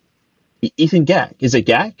 Ethan Gack. Is it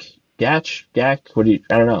Gack? Gatch? Gack? I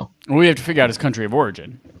don't know. We have to figure out his country of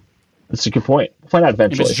origin. That's a good point. We'll find out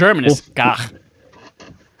eventually. If it's German, it's Gach.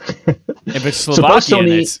 If it's Slovakian,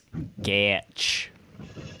 it's Gatch.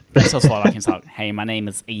 That's how Slovakians talk. Hey, my name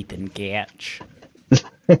is Ethan Gatch.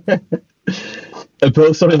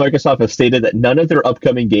 Both Sony and Microsoft have stated that none of their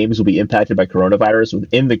upcoming games will be impacted by coronavirus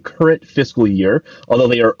within the current fiscal year, although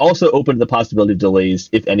they are also open to the possibility of delays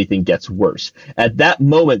if anything gets worse. At that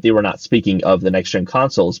moment, they were not speaking of the next-gen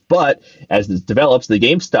consoles, but as this develops,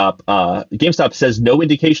 GameStop says no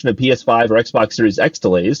indication of PS5 or Xbox Series X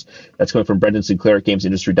delays. That's coming from Brendan Sinclair at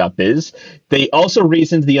GamesIndustry.biz. They also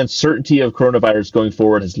reasoned the uncertainty of coronavirus going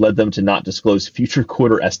forward has led them to not disclose future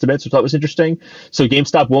quarter estimates, which I thought was interesting. So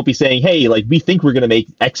GameStop won't be saying, hey, like, we think we're going to make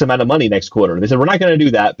X amount of money next quarter. They said, we're not going to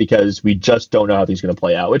do that because we just don't know how things are going to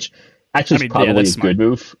play out, which actually is probably a good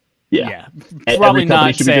move. Yeah. Probably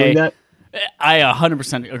not should be doing that. I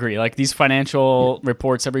 100% agree. Like, these financial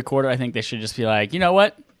reports every quarter, I think they should just be like, you know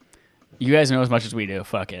what? You guys know as much as we do.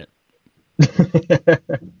 Fuck it.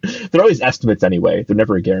 They're always estimates anyway. They're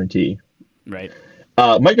never a guarantee. Right.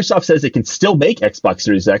 Microsoft says it can still make Xbox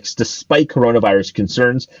Series X despite coronavirus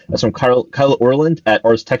concerns. That's from Kyle Orland at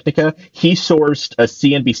Ars Technica. He sourced a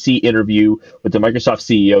CNBC interview with the Microsoft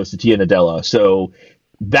CEO, Satya Nadella. So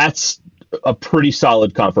that's a pretty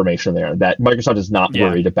solid confirmation there that Microsoft is not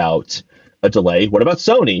worried about a delay. What about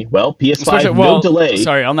Sony? Well, PS5, no delay.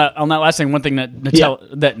 Sorry, on that last thing, one thing that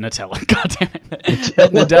Nadella, goddamn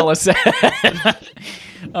it, Nadella said.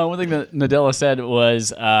 One thing that Nadella said was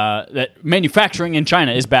that manufacturing in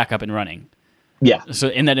China is back up and running. Yeah. So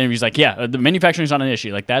in that interview, he's like, the manufacturing is not an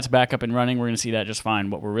issue. Like, that's back up and running. We're going to see that just fine.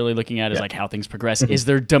 What we're really looking at is like how things progress. Is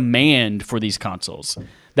there demand for these consoles?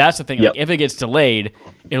 That's the thing. Like, if it gets delayed,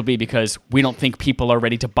 it'll be because we don't think people are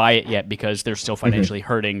ready to buy it yet because they're still financially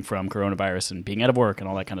hurting from coronavirus and being out of work and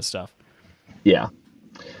all that kind of stuff. Yeah.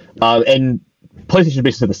 And PlayStation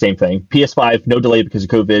basically said the same thing. PS5, no delay because of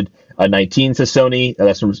COVID-19, says Sony.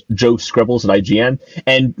 That's from Joe Scribbles at IGN.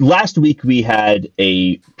 And last week we had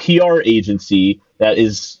a PR agency that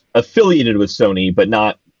is affiliated with Sony, but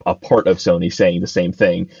not a part of Sony, saying the same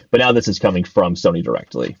thing. But now this is coming from Sony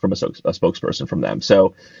directly, from a spokesperson from them.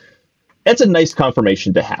 So that's a nice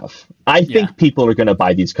confirmation to have. I think people are going to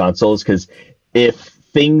buy these consoles because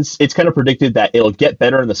it's kind of predicted that it'll get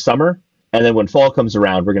better in the summer. And then when fall comes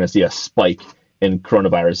around, we're going to see a spike in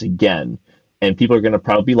coronavirus again. And people are going to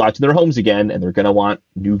probably be locked in their homes again, and they're going to want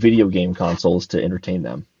new video game consoles to entertain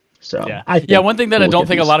them. So one thing that I don't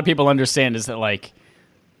think a lot of people understand is that, like,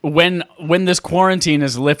 when this quarantine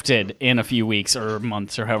is lifted in a few weeks or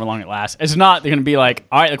months or however long it lasts, it's not they're going to be like,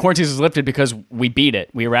 all right, the quarantine is lifted because we beat it.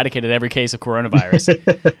 We eradicated every case of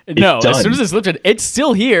coronavirus. No, as soon as it's lifted, it's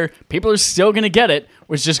still here. People are still going to get it.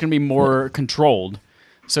 It's just going to be more controlled.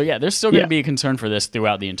 So, there's still going to be a concern for this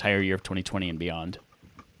throughout the entire year of 2020 and beyond.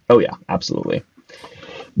 Oh, yeah, absolutely.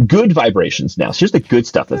 Good vibrations now. So here's the good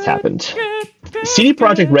stuff that's happened. CD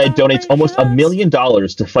Projekt Red donates almost $1 million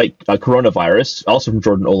to fight coronavirus, also from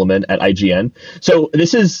Jordan Oloman at IGN. So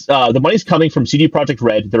this is the money's coming from CD Projekt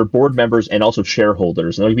Red, their board members, and also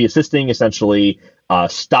shareholders. And they'll be assisting, essentially,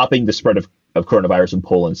 stopping the spread of coronavirus in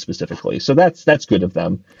Poland specifically. So that's good of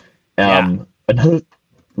them. Another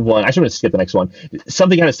one, actually, I'm going to skip the next one.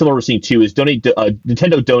 Something kind of similar we're seeing too is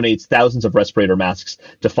Nintendo donates thousands of respirator masks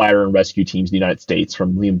to fire and rescue teams in the United States,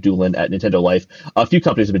 from Liam Doolin at Nintendo Life. A few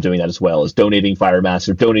companies have been doing that as well, as donating fire masks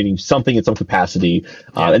or donating something in some capacity,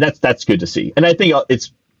 and that's good to see. And I think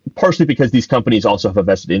it's partially because these companies also have a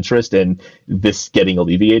vested interest in this getting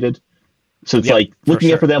alleviated. So it's like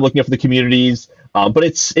looking out for them, looking out for the communities. But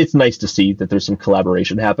it's nice to see that there's some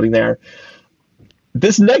collaboration happening there.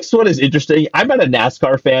 This next one is interesting. I'm not a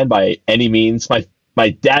NASCAR fan by any means. My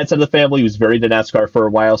dad's side of the family was very into NASCAR for a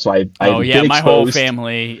while, so I've been exposed. My whole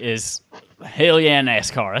family is hell yeah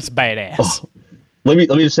NASCAR. That's badass. Oh, let me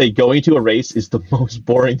just say, going to a race is the most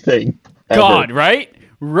boring thing ever. God, right?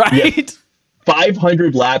 Right? Yeah.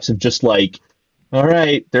 500 laps of just like, all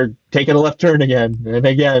right, they're taking a left turn again and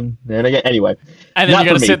again and again. Anyway, and then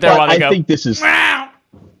you're gonna sit there while they go. I think this is.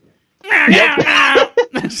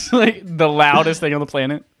 It's like the loudest thing on the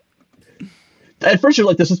planet. At first you're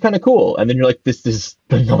like, this is kind of cool, and then you're like, this has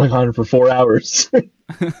been going on for 4 hours.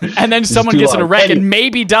 And then someone gets in a wreck and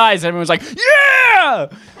maybe dies, and everyone's like, yeah!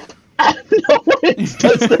 No one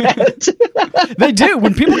does that. They do.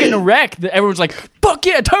 When people get in a wreck, everyone's like, fuck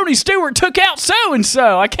yeah, Tony Stewart took out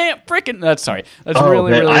so-and-so. I can't freaking... That's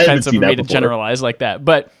really offensive for me to generalize like that.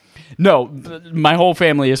 But no, my whole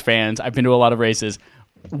family is fans. I've been to a lot of races.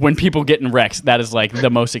 When people get in wrecks, that is like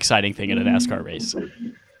the most exciting thing at a NASCAR race.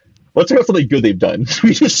 Let's talk about something good they've done.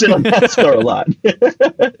 We just sit on NASCAR a lot.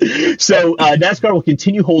 So NASCAR will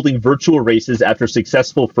continue holding virtual races after a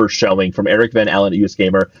successful first showing, from Eric Van Allen at US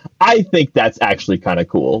Gamer. I think that's actually kind of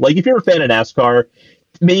cool. Like, if you're a fan of NASCAR,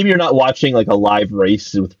 maybe you're not watching like a live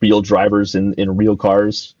race with real drivers in real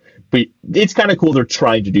cars, but it's kind of cool they're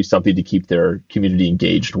trying to do something to keep their community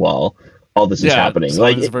engaged while all this is Yeah, happening. so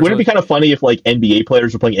Like, it's wouldn't it be virtually- kind of funny if like NBA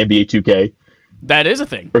players were playing NBA 2K That is a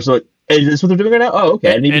thing. or so? Is this what they're doing right now? Oh, okay.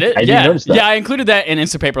 I didn't even notice that. Yeah, I included that in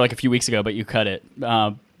Instapaper like a few weeks ago, but you cut it.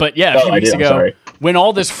 But yeah, a few I weeks did, I'm ago, sorry. when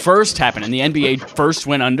all this first happened and the NBA first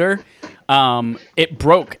went under, it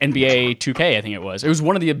broke NBA 2K, I think it was. It was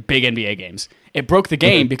one of the big NBA games. It broke the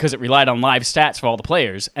game because it relied on live stats for all the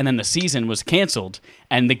players, and then the season was canceled,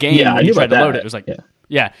 and the game, Yeah, I when you knew tried to about load that. it was like, Yeah.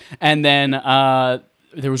 yeah. And then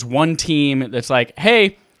there was one team that's like,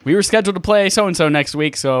 hey, we were scheduled to play so-and-so next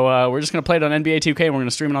week, so we're just going to play it on NBA 2K, and we're going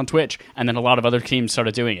to stream it on Twitch. And then a lot of other teams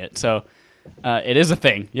started doing it. So it is a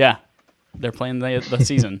thing, yeah. They're playing the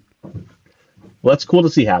season. Well, that's cool to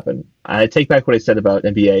see happen. I take back what I said about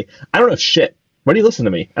NBA. I don't know shit. Why do you listen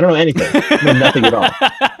to me? I don't know anything. I know nothing at all.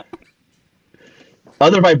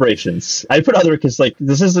 Other vibrations. I put other because like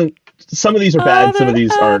this isn't. Some of these are bad. Some of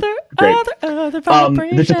these aren't great.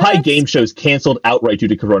 The Dubai game shows canceled outright due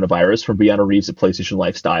to coronavirus from Brianna Reeves at PlayStation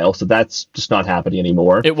Lifestyle. So that's just not happening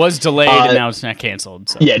anymore. It was delayed, and now it's not canceled.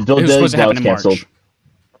 So. Yeah, it was supposed to happen in March.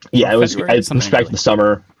 Yeah, it was. February? I Something pushed back like to the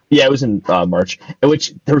summer. Yeah, it was in March, in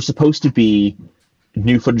which there was supposed to be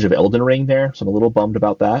new footage of Elden Ring there. So I'm a little bummed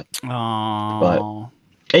about that. Oh.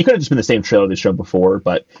 And it could have just been the same trailer they showed before,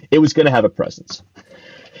 but it was going to have a presence.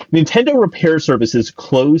 Nintendo Repair Services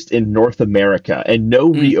closed in North America, and no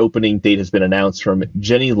reopening date has been announced from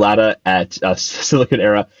Jenny Latta at Silicon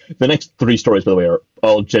Era. The next 3 stories, by the way, are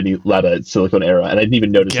all Jenny Latta at Silicon Era, and I didn't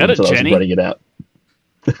even notice it until I was writing it out.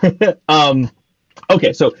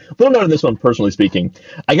 Okay, so little note on this one, personally speaking.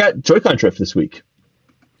 I got Joy-Con drift this week.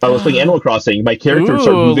 I was playing Animal Crossing. My character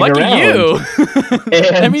started moving lucky around. you.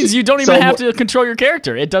 And That means you don't even have to control your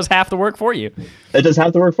character. It does half the work for you. It does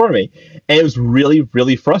have to work for me. And it was really,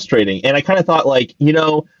 really frustrating. And I kind of thought, like,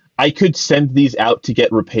 I could send these out to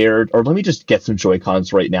get repaired, or let me just get some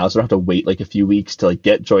Joy-Cons right now so I don't have to wait like a few weeks to like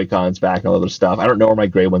get Joy-Cons back and all other stuff. I don't know where my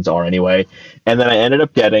gray ones are anyway. And then I ended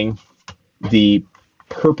up getting the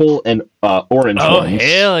purple and orange ones. Oh,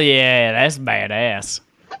 hell yeah. That's badass.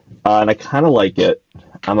 And I kind of like it.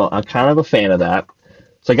 I'm kind of a fan of that.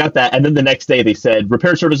 So I got that, and then the next day they said,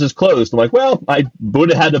 repair services closed. I'm like, well, I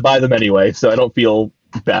would have had to buy them anyway, so I don't feel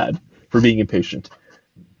bad for being impatient.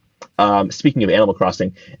 Speaking of Animal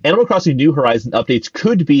Crossing New Horizon updates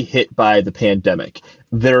could be hit by the pandemic.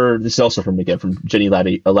 This is also from Jenny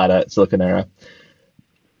Latta at Silicon Era.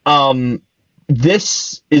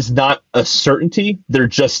 This is not a certainty. They're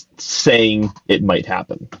just saying it might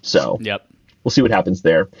happen. So Yep. We'll see what happens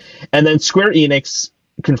there. And then Square Enix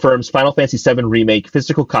confirms Final Fantasy VII Remake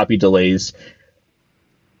physical copy delays.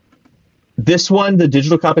 This one, the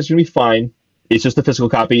digital copy is going to be fine. It's just the physical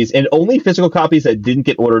copies, and only physical copies that didn't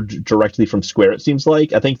get ordered directly from Square, it seems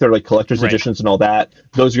like. I think they're like collector's editions and all that.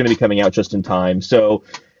 Those are going to be coming out just in time. So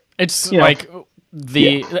it's like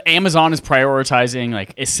the Amazon is prioritizing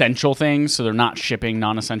like essential things, so they're not shipping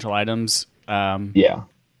non-essential items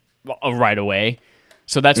right away.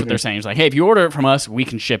 So that's what they're saying. It's like, hey, if you order it from us, we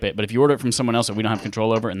can ship it. But if you order it from someone else that we don't have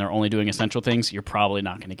control over and they're only doing essential things, you're probably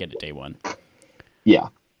not going to get it day one. Yeah.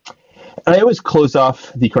 And I always close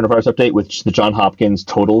off the coronavirus update with the John Hopkins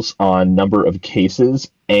totals on number of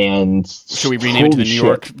cases. And should we rename it to the New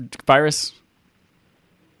York virus?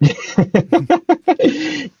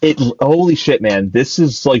 Holy shit, man. This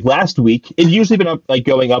is like last week. It's usually been up, like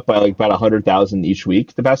going up by like about 100,000 each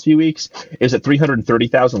week the past few weeks. It was at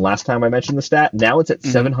 330,000 last time I mentioned the stat. Now it's at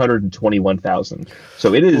 721,000.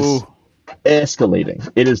 So it is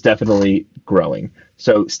escalating. It is definitely growing.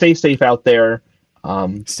 So stay safe out there.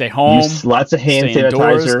 Stay home. Use lots of hand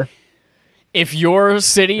sanitizer. Indoors. If your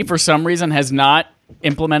city for some reason has not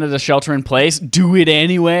implemented a shelter in place, do it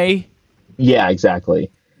anyway. Yeah, exactly.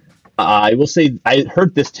 I will say, I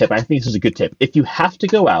heard this tip. I think this is a good tip. If you have to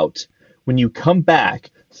go out, when you come back,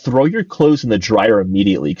 throw your clothes in the dryer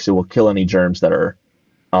immediately because it will kill any germs that are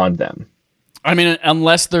on them. I mean,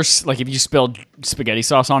 unless there's, like, if you spilled spaghetti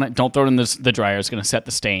sauce on it, don't throw it in the dryer. It's going to set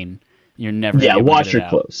the stain. You're never going to get wash your out.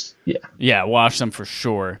 clothes. Yeah, wash them for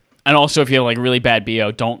sure. And also, if you have, like, really bad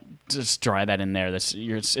BO, don't just dry that in there. It's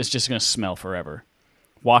just going to smell forever.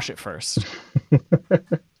 Wash it first.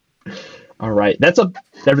 All right. That's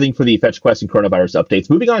everything for the Fetch Quest and coronavirus updates.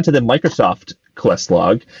 Moving on to the Microsoft Quest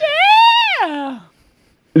log. Yeah!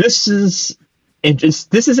 This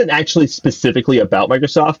isn't actually specifically about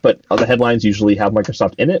Microsoft, but the headlines usually have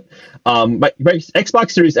Microsoft in it.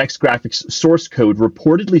 Xbox Series X graphics source code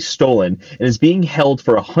reportedly stolen and is being held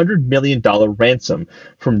for $100 million ransom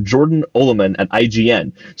from Jordan Oloman at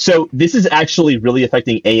IGN. So this is actually really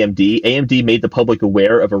affecting AMD. AMD made the public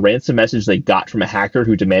aware of a ransom message they got from a hacker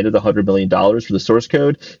who demanded $100 million for the source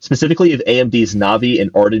code, specifically of AMD's Navi and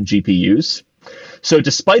Arden GPUs. So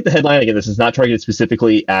despite the headline, again, this is not targeted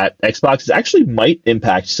specifically at Xbox. It actually might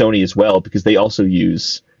impact Sony as well because they also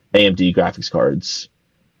use AMD graphics cards,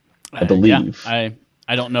 I believe. Yeah,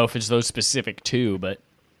 I don't know if it's those specific two, but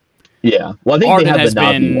yeah. Well, I think Arden they have has the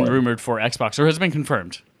Navi been one. rumored for Xbox, or has been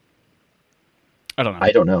confirmed. I don't know.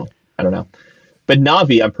 I don't know. But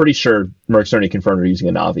Navi, I'm pretty sure Merck Sony confirmed they're using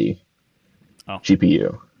a Navi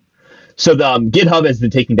GPU. So the GitHub has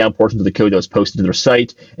been taking down portions of the code that was posted to their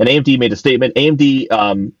site, and AMD made a statement. AMD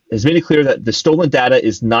has made it clear that the stolen data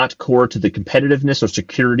is not core to the competitiveness or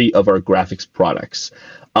security of our graphics products.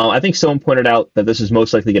 I think someone pointed out that this is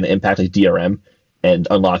most likely going to impact like DRM and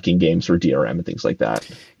unlocking games for DRM and things like that.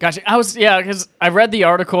 Gotcha. Because I read the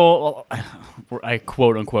article. I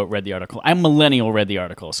quote unquote read the article. I'm millennial read the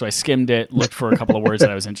article, so I skimmed it, looked for a couple of words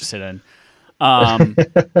that I was interested in.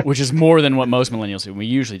 Which is more than what most millennials do. We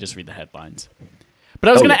usually just read the headlines. But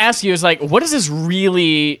I was going to ask you, is like, what does this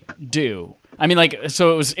really do? I mean, like,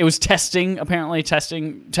 so it was testing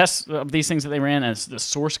tests of these things that they ran as the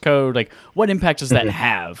source code. Like, what impact does that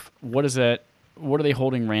have? What is it? What are they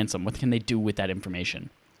holding ransom? What can they do with that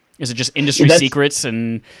information? Is it just industry secrets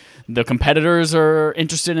and the competitors are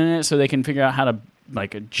interested in it so they can figure out how to,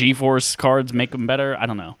 like, GeForce cards make them better? I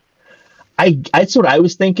don't know. That's what I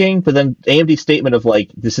was thinking, but then AMD's statement of like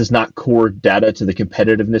this is not core data to the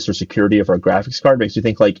competitiveness or security of our graphics card makes you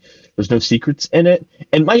think like there's no secrets in it.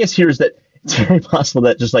 And my guess here is that it's very possible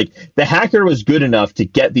that just like the hacker was good enough to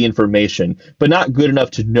get the information, but not good enough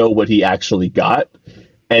to know what he actually got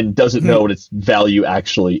and doesn't know what its value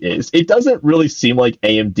actually is. It doesn't really seem like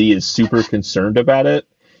AMD is super concerned about it.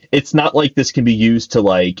 It's not like this can be used to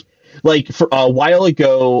like for a while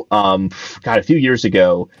ago, a few years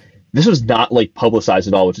ago. This was not like publicized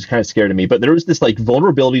at all, which is kind of scary to me. But there was this like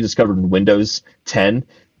vulnerability discovered in Windows 10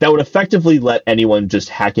 that would effectively let anyone just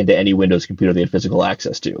hack into any Windows computer they had physical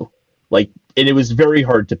access to. Like, and it was very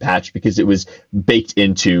hard to patch because it was baked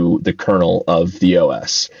into the kernel of the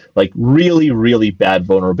OS. Like, really, really bad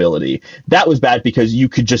vulnerability. That was bad because you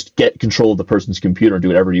could just get control of the person's computer and do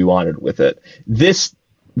whatever you wanted with it. This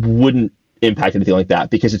wouldn't impact anything like that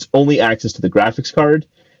because it's only access to the graphics card,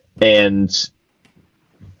 and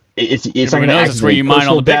it's not going to access where you mine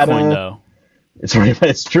all the Bitcoin, data. though.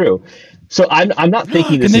 It's true. So I'm not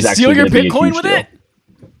thinking this is actually going to be a huge deal. Can they steal your Bitcoin with it?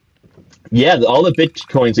 Yeah, all the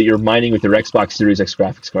Bitcoins that you're mining with your Xbox Series X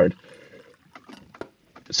graphics card.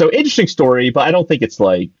 So interesting story, but I don't think it's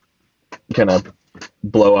like gonna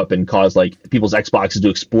blow up and cause like people's Xboxes to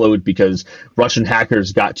explode because Russian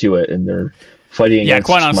hackers got to it and they're fighting against Microsoft.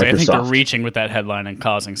 Yeah, quite honestly, I think they're reaching with that headline and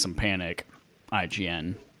causing some panic.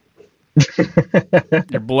 IGN.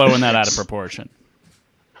 They're blowing that out of proportion.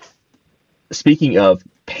 Speaking of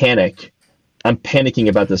panic, I'm panicking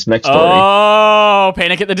about this next story. Oh,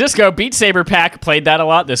 Panic at the Disco. Beat Saber pack. Played that a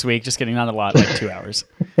lot this week. Just kidding, not a lot, like 2 hours.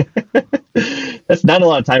 That's not a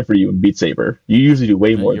lot of time for you in Beat Saber. You usually do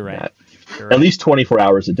way more than that. At least 24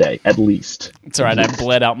 hours a day, at least. It's all right. I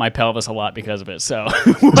bled out my pelvis a lot because of it, so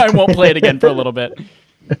I won't play it again for a little bit.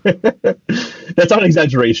 That's not an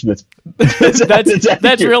exaggeration.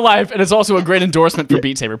 That's real life, and it's also a great endorsement for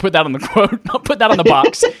Beat Saber. Put that on the quote. I'll put that on the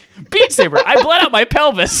box. Beat Saber. I bled out my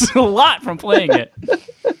pelvis a lot from playing it.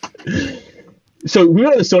 So we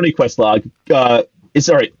went on the Sony Quest log. It's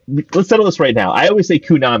all right. Let's settle this right now. I always say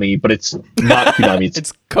Konami, but it's not Konami.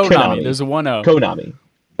 It's Konami. There's a 1-0. Konami.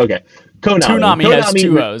 Okay. Konami. Konami has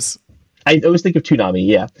 2 O's. I always think of Toonami,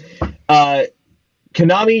 yeah.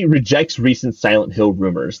 Konami rejects recent Silent Hill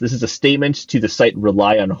rumors. This is a statement to the site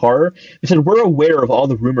Rely on Horror. They said, we're aware of all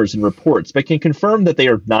the rumors and reports, but can confirm that they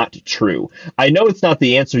are not true. I know it's not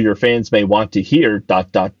the answer your fans may want to hear, ...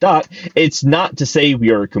 It's not to say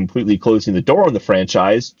we are completely closing the door on the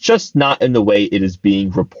franchise, just not in the way it is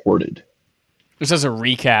being reported. Just as a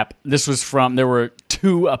recap, there were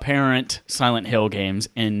 2 apparent Silent Hill games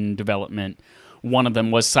in development. One of them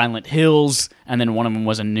was Silent Hills, and then one of them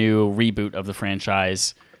was a new reboot of the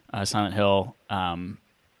franchise, Silent Hill. And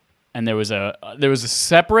there was a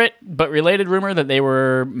separate but related rumor that they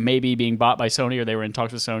were maybe being bought by Sony, or they were in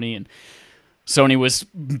talks with Sony, and Sony was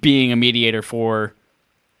being a mediator for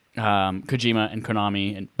Kojima and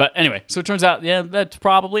Konami. But anyway, so it turns out, yeah, that's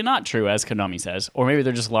probably not true, as Konami says, or maybe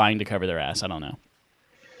they're just lying to cover their ass. I don't know.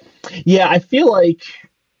 Yeah, I feel like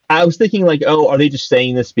I was thinking like, oh, are they just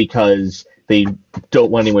saying this because they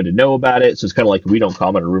don't want anyone to know about it? So it's kind of like we don't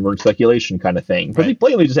comment on rumor and speculation kind of thing. But they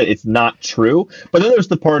blatantly just said it's not true. But then there's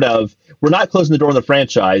the part of we're not closing the door on the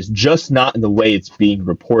franchise, just not in the way it's being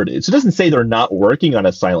reported. So it doesn't say they're not working on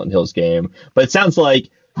a Silent Hills game, but it sounds like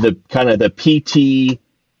the kind of the PT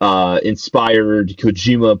inspired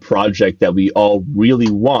Kojima project that we all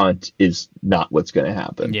really want is not what's going to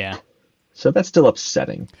happen. Yeah. So that's still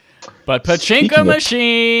upsetting. But Pachinko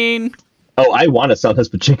Machine. Oh, I want to sell his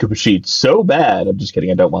Pachinko Machine so bad. I'm just kidding.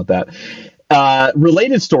 I don't want that.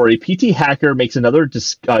 Related story, PT Hacker makes another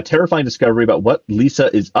terrifying discovery about what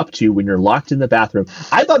Lisa is up to when you're locked in the bathroom.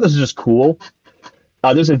 I thought this was just cool.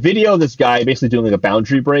 There's a video of this guy basically doing like a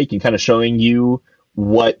boundary break and kind of showing you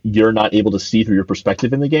what you're not able to see through your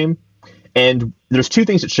perspective in the game. And there's two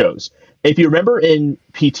things it shows. If you remember in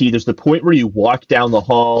PT, there's the point where you walk down the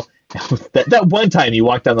hall. that one time you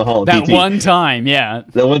walked down the hall in That PT. one time, yeah.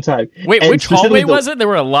 That one time. Wait, which hallway was it? There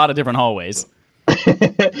were a lot of different hallways.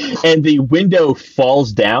 And the window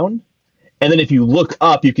falls down. And then if you look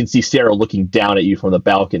up, you can see Sarah looking down at you from the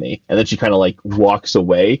balcony. And then she kind of like walks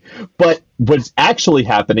away. But what's actually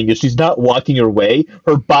happening is she's not walking away.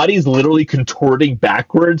 Her body's literally contorting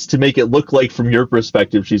backwards to make it look like from your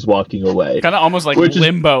perspective she's walking away. Kind of almost like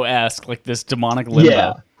Limbo-esque, like this demonic Limbo.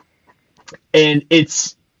 Yeah. And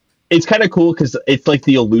it's kind of cool because it's like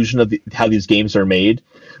the illusion of how these games are made.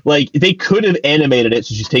 Like, they could have animated it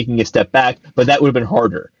so she's taking a step back, but that would have been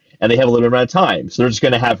harder. And they have a limited amount of time. So they're just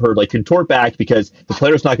going to have her like contort back because the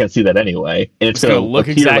player's not going to see that anyway. And it's going to look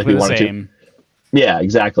exactly the same. Yeah,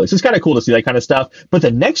 exactly. So it's kind of cool to see that kind of stuff. But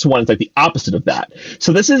the next one is like the opposite of that.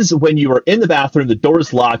 So this is when you are in the bathroom, the door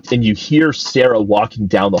is locked, and you hear Sarah walking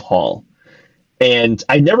down the hall. And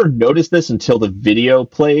I never noticed this until the video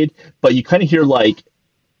played, but you kind of hear like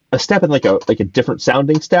a step and like a different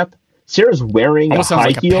sounding step. Sarah's wearing almost a high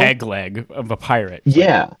sounds like heel. a peg leg of a pirate.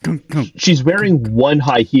 Yeah. She's wearing one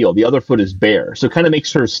high heel. The other foot is bare. So it kind of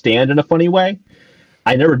makes her stand in a funny way.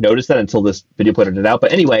 I never noticed that until this video played it out.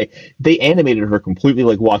 But anyway, they animated her completely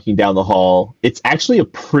like walking down the hall. It's actually a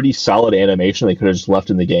pretty solid animation they could have just left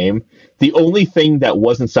in the game. The only thing that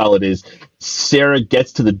wasn't solid is Sarah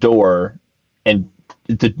gets to the door and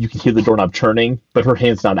you can hear the doorknob turning, but her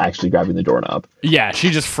hand's not actually grabbing the doorknob. Yeah, she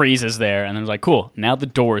just freezes there, and then it's like, cool, now the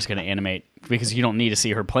door is going to animate, because you don't need to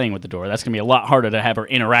see her playing with the door. That's going to be a lot harder to have her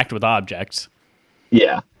interact with objects.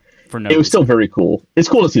 Yeah. For no It was reason. still very cool. It's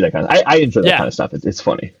cool to see that kind of... I enjoy that kind of stuff. It's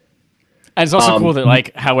funny. And it's also cool that,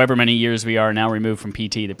 like, however many years we are now removed from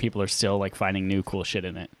PT, that people are still, like, finding new cool shit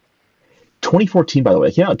in it. 2014, by the way.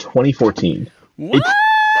 It came out in 2014. What?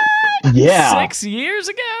 Yeah. 6 years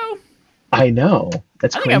ago? I know.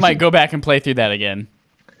 That's I crazy. think I might go back and play through that again.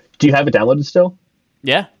 Do you have it downloaded still?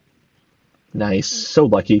 Yeah. Nice. So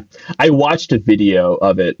lucky. I watched a video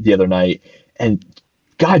of it the other night, and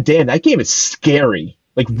goddamn, that game is scary.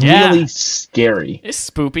 Like, really scary. It's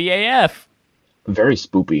spoopy AF. Very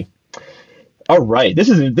spoopy. All right, this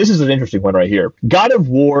is an interesting one right here. God of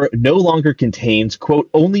War no longer contains, quote,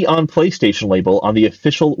 only on PlayStation label on the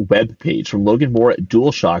official web page from Logan Moore at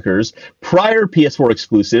DualShockers. Prior PS4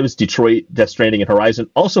 exclusives, Detroit, Death Stranding, and Horizon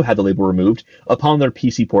also had the label removed upon their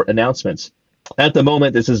PC port announcements. At the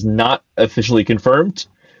moment, this is not officially confirmed,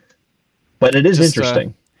 but it is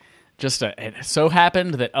interesting. It so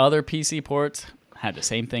happened that other PC ports had the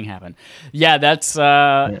same thing happen. Yeah, that's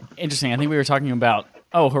interesting. I think we were talking about,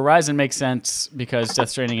 Horizon makes sense because Death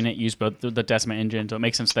Stranding and it used both the Decima engine, so it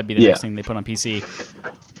makes sense that'd be the next thing they put on PC.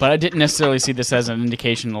 But I didn't necessarily see this as an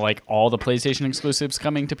indication of like all the PlayStation exclusives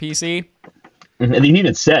coming to PC. And they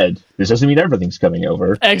even said, this doesn't mean everything's coming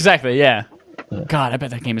over. Exactly, yeah. God, I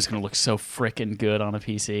bet that game is going to look so frickin' good on a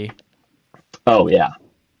PC. Oh, yeah.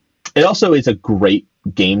 It also is a great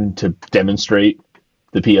game to demonstrate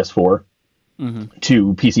the PS4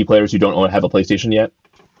 to PC players who don't have a PlayStation yet.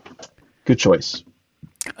 Good choice.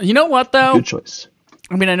 You know what, though? Good choice.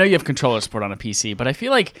 I mean, I know you have controller support on a PC, but I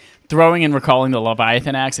feel like throwing and recalling the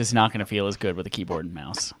Leviathan axe is not going to feel as good with a keyboard and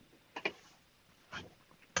mouse. I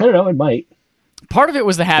don't know. It might. Part of it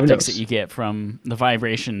was the haptics that you get from the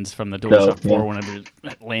vibrations from the DualShock 4 whenever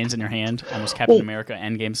it lands in your hand, almost Captain America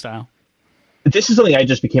Endgame style. This is something I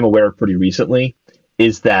just became aware of pretty recently,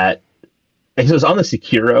 is that because I was on the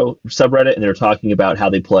Sekiro subreddit and they were talking about how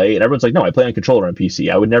they play, and everyone's like, no, I play on controller on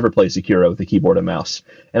PC. I would never play Sekiro with a keyboard and mouse.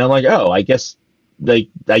 And I'm like, I guess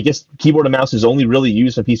keyboard and mouse is only really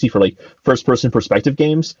used on PC for like first-person perspective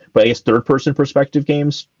games, but I guess third-person perspective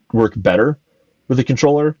games work better with a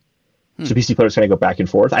controller. So PC players kind of go back and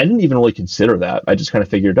forth. I didn't even really consider that. I just kind of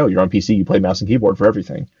figured, you're on PC, you play mouse and keyboard for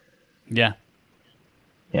everything. Yeah.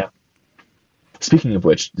 Yeah. Speaking of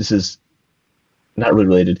which, this is not really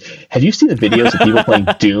related. Have you seen the videos of people playing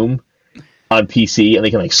Doom on PC and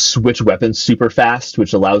they can like switch weapons super fast,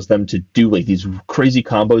 which allows them to do like these crazy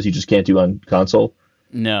combos you just can't do on console?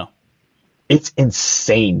 No. It's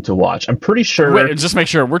insane to watch. I'm pretty sure. Wait, just make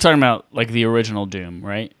sure. We're talking about like the original Doom,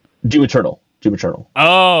 right? Doom Eternal.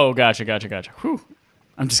 Oh, gotcha. Whew.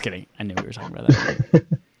 I'm just kidding. I knew we were talking about that.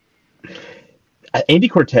 Andy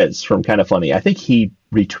Cortez from Kind of Funny. I think he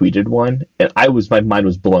retweeted one, and my mind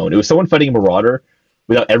was blown. It was someone fighting a marauder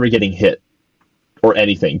without ever getting hit or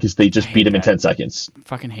anything because they just beat him in 10 seconds.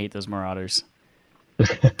 Fucking hate those marauders.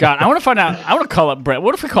 God, I want to find out. I want to call up Brent.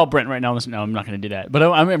 What if we call Brent right now? No, I'm not going to do that. But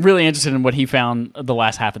I'm really interested in what he found the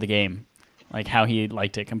last half of the game, like how he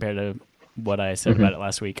liked it compared to what I said about it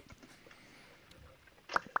last week.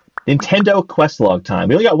 Nintendo Quest log time.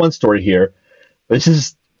 We only got one story here. This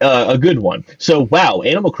is a good one. So, wow,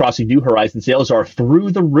 Animal Crossing New Horizons sales are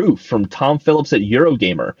through the roof from Tom Phillips at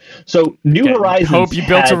Eurogamer. So, New Horizons. Hope you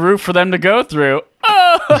built a roof for them to go through.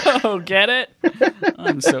 Oh, get it?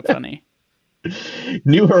 I'm so funny.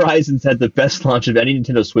 New Horizons had the best launch of any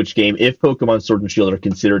Nintendo Switch game if Pokemon Sword and Shield are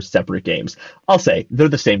considered separate games. I'll say they're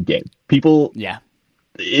the same game. People, yeah,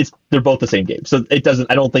 they're both the same game. So it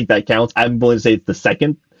doesn't. I don't think that counts. I'm willing to say it's the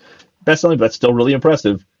second best selling, but that's still really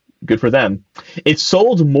impressive. Good for them. It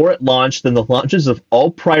sold more at launch than the launches of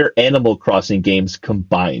all prior Animal Crossing games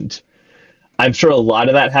combined. I'm sure a lot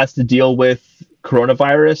of that has to deal with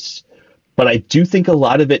coronavirus, but I do think a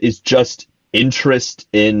lot of it is just interest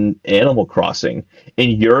in Animal Crossing.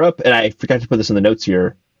 In Europe, and I forgot to put this in the notes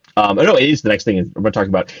here, no, it is the next thing we're going to talk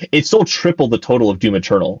about. It sold triple the total of Doom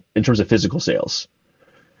Eternal in terms of physical sales.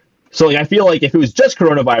 So I feel like if it was just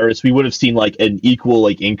coronavirus, we would have seen an equal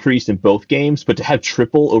increase in both games. But to have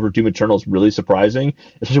triple over Doom Eternal is really surprising,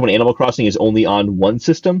 especially when Animal Crossing is only on one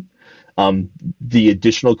system. The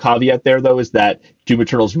additional caveat there, though, is that Doom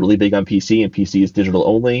Eternal is really big on PC, and PC is digital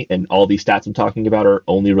only, and all these stats I'm talking about are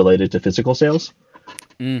only related to physical sales.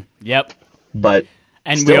 Yep. But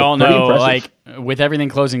we all know, with everything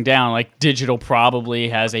closing down, digital probably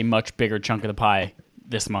has a much bigger chunk of the pie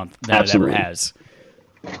this month than it ever has.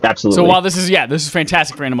 Absolutely. So while this is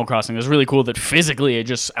fantastic for Animal Crossing, it's really cool that physically it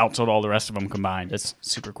just outsold all the rest of them combined. It's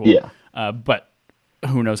super cool. Yeah. But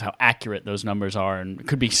who knows how accurate those numbers are, and it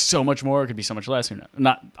could be so much more, it could be so much less. Who knows?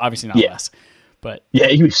 Not less. But yeah,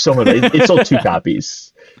 it was so much. It sold 2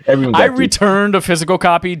 copies. I returned a physical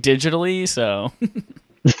copy digitally, so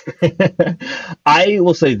I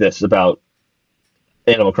will say this about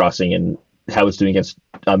Animal Crossing and how it's doing against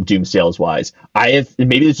Doom sales wise.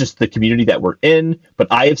 Maybe it's just the community that we're in, but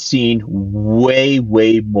I have seen way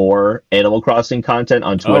more Animal Crossing content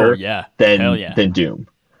on Twitter than Doom.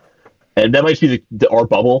 And that might be our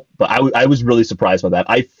bubble, but I was really surprised by that.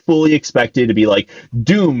 I fully expected to be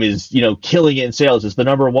Doom is killing it in sales. It's the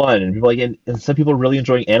number one, and people and some people are really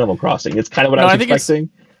enjoying Animal Crossing. It's kind of what I was expecting.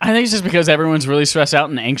 I think it's just because everyone's really stressed out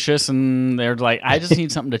and anxious, and they're I just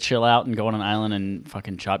need something to chill out and go on an island and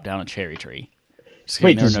fucking chop down a cherry tree.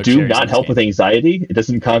 Wait, does Doom not help with anxiety? It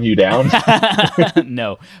doesn't calm you down?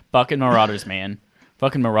 No. Fucking Marauders, man.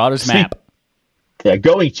 Fucking Marauders map. Yeah,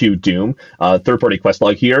 going to Doom, third-party quest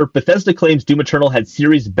log here. Bethesda claims Doom Eternal had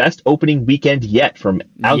series best opening weekend yet from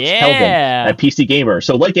Alex Kelvin at PC Gamer.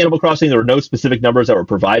 So like Animal Crossing, there were no specific numbers that were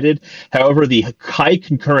provided. However, the high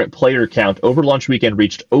concurrent player count over launch weekend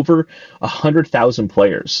reached over 100,000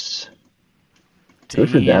 players.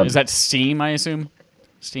 Good for them. Is that Steam, I assume?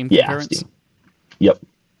 Steam concurrence? Yeah, Steam. Yep.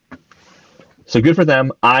 So good for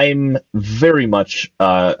them. I'm very much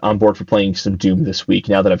on board for playing some Doom this week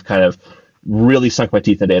now that I've kind of really sunk my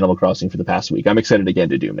teeth into Animal Crossing for the past week. I'm excited again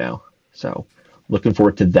to Doom now. So looking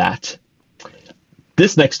forward to that.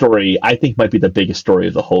 This next story, I think, might be the biggest story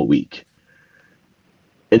of the whole week.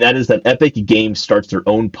 And that is that Epic Games starts their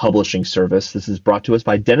own publishing service. This is brought to us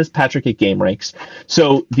by Dennis Patrick at GameRanks.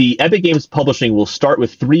 So the Epic Games publishing will start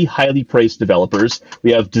with 3 highly praised developers.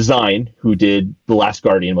 We have Design, who did The Last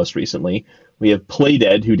Guardian most recently. We have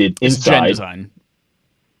Playdead, who did Inside. Gen Design.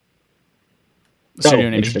 The studio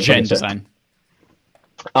name is Gen Design.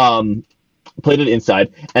 Played it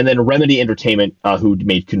Inside, and then Remedy Entertainment, who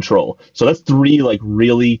made Control. So that's 3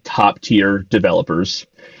 really top tier developers.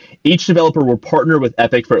 Each developer will partner with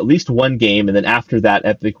Epic for at least one game, and then after that,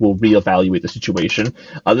 Epic will reevaluate the situation.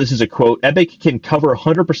 This is a quote: Epic can cover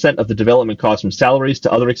 100% of the development costs from salaries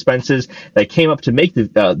to other expenses that came up to make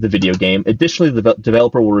the video game. Additionally, the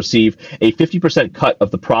developer will receive a 50% cut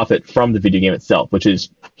of the profit from the video game itself, which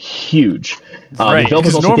is huge. Right,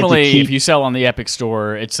 because normally if you sell on the Epic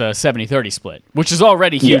Store, it's a 70-30 split, which is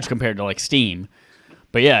already huge compared to Steam.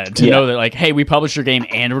 But to know that hey, we published your game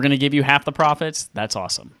and we're going to give you half the profits, that's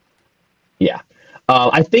awesome. Yeah.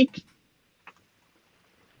 I think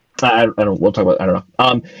we'll talk about, I don't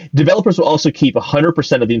know. Developers will also keep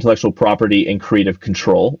 100% of the intellectual property and creative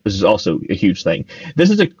control. This is also a huge thing. This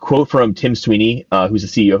is a quote from Tim Sweeney, who's the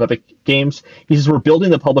CEO of Epic Games. He says, "We're building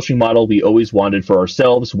the publishing model we always wanted for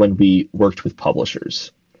ourselves when we worked with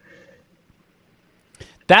publishers."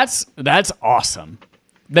 That's awesome.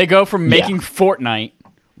 They go from making Fortnite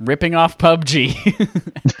ripping off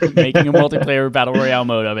PUBG, making a multiplayer battle royale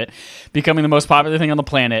mode of it, becoming the most popular thing on the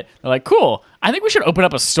planet. They're like, cool, I think we should open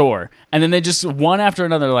up a store. And then they just, one after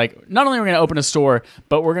another, like, not only are we going to open a store,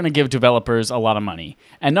 but we're going to give developers a lot of money.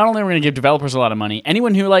 And not only are we going to give developers a lot of money,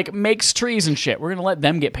 anyone who, like, makes trees and shit, we're going to let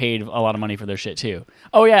them get paid a lot of money for their shit, too.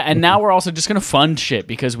 Oh, yeah, and now we're also just going to fund shit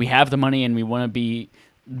because we have the money and we want to be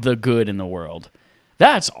the good in the world.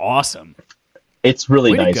 That's awesome. It's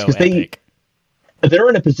really nice because they're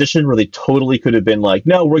in a position where they totally could have been like,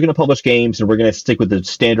 no, we're going to publish games and we're going to stick with the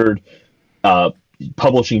standard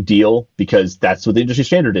publishing deal because that's what the industry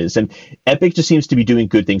standard is. And Epic just seems to be doing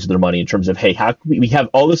good things with their money in terms of, hey, how can we have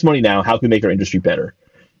all this money now? How can we make our industry better?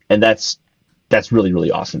 And that's really, really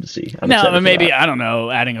awesome to see. Now, maybe, I don't know,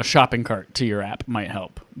 adding a shopping cart to your app might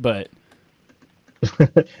help, but they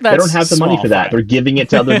don't have the money for that. They're giving it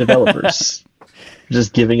to other developers.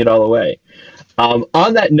 Just giving it all away.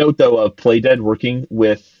 On that note, though, of Playdead working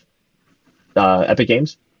with Epic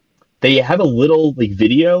Games, they have a little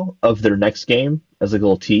video of their next game as a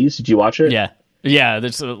little tease. Did you watch it? Yeah.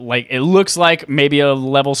 There's it looks like maybe a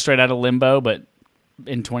level straight out of Limbo, but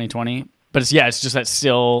in 2020. But it's just that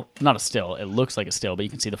still, not a still. It looks like a still, but you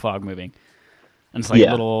can see the fog moving, and it's like a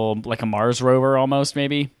little, like a Mars rover almost,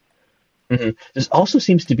 maybe. Mm-hmm. There also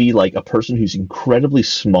seems to be like a person who's incredibly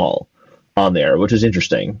small on there, which is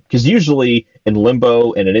interesting because usually in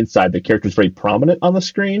Limbo and in Inside, the character is very prominent on the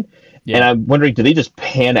screen. Yeah. And I'm wondering, do they just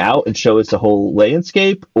pan out and show us the whole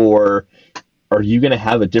landscape, or are you going to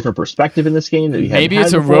have a different perspective in this game? Maybe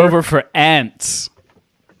it's a rover for ants.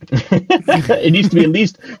 It needs to be at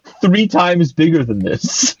least 3 times bigger than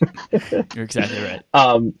this. You're exactly right.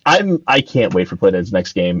 I can't wait for Playdead's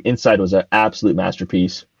next game. Inside was an absolute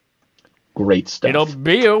masterpiece. Great stuff. It'll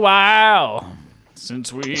be a while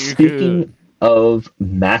since we Speaking of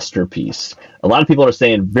masterpiece, a lot of people are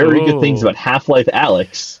saying very good things about Half-Life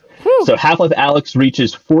Alyx. Whew. So Half-Life Alyx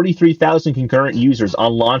reaches 43,000 concurrent users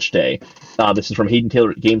on launch day. This is from Hayden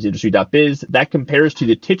Taylor at GamesIndustry.biz. That compares to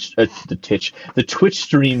the Twitch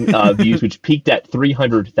stream views, which peaked at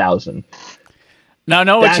 300,000. Now, I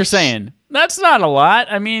know what you're saying. That's not a lot.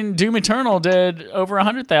 I mean, Doom Eternal did over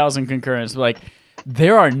 100,000 concurrents. Like,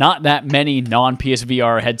 there are not that many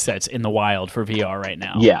non-PSVR headsets in the wild for VR right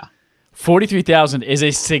now. Yeah. 43,000 is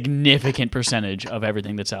a significant percentage of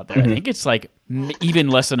everything that's out there. Mm-hmm. I think it's like even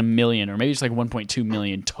less than 1 million, or maybe it's like 1.2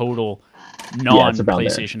 million total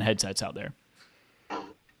non-PlayStation headsets out there.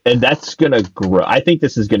 And that's going to grow. I think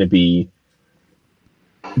this is going to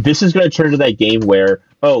turn into that game where,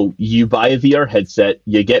 you buy a VR headset,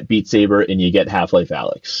 you get Beat Saber, and you get Half-Life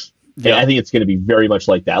Alyx. Yeah. I think it's going to be very much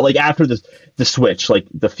like that. Like after the Switch, like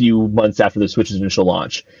the few months after the Switch's initial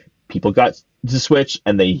launch, people got the Switch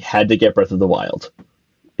and they had to get Breath of the Wild.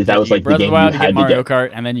 That was like the game you had to get. Mario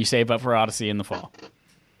Kart, and then you save up for Odyssey in the fall.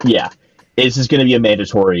 Yeah. This is going to be a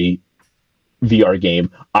mandatory VR game.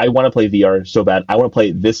 I want to play VR so bad. I want to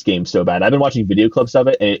play this game so bad. I've been watching video clips of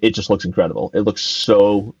it, and it just looks incredible. It looks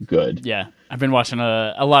so good. Yeah. I've been watching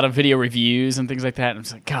a lot of video reviews and things like that, and I'm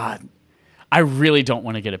just like, God, I really don't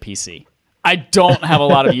want to get a PC. I don't have a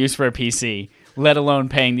lot of use for a PC, let alone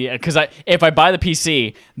paying because if I buy the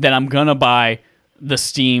PC, then I'm gonna buy the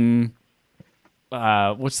Steam.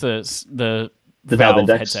 What's the Valve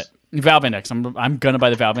Index headset? Valve Index. I'm gonna buy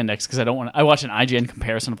the Valve Index because I don't want. I watched an IGN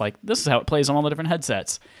comparison of like, this is how it plays on all the different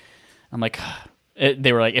headsets. I'm like,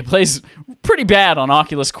 they were like, it plays pretty bad on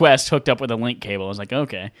Oculus Quest hooked up with a link cable. I was like,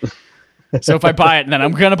 okay. So if I buy it, then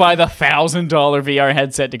I'm gonna buy the $1,000 VR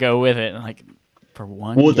headset to go with it. And like, for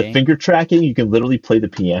one game. With the finger tracking, you can literally play the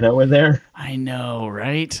piano in there. I know,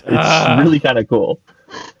 right? It's really kind of cool.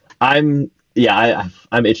 I'm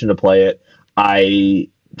itching to play it. I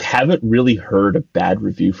haven't really heard a bad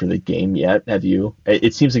review for the game yet. Have you?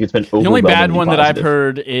 It seems like it's been overwhelmingly The only bad one positive. that I've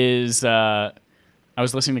heard is I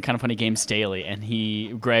was listening to Kind of Funny Games Daily,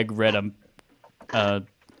 and Greg read a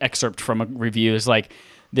excerpt from a review. It's like,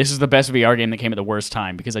 this is the best VR game that came at the worst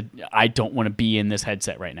time because I don't want to be in this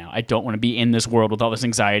headset right now. I don't want to be in this world with all this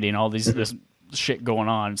anxiety and all this shit going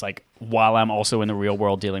on. It's like, while I'm also in the real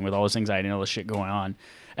world dealing with all this anxiety and all this shit going on.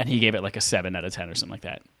 And he gave it like a 7 out of 10 or something like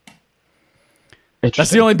that.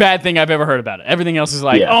 That's the only bad thing I've ever heard about it. Everything else is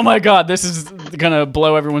like, oh my God, this is going to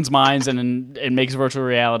blow everyone's minds, and it makes virtual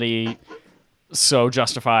reality so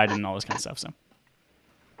justified and all this kind of stuff. So,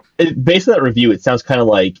 based on that review, it sounds kind of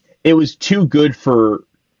like it was too good for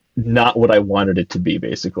not what I wanted it to be,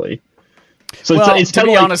 basically. So it's to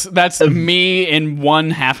be honest, that's me in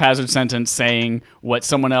one haphazard sentence saying what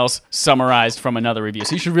someone else summarized from another review.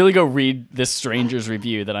 So you should really go read this stranger's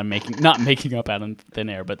review that I'm not making up out of thin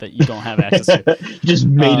air, but that you don't have access to. You just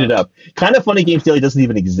made it up. Kind of Funny Games Daily doesn't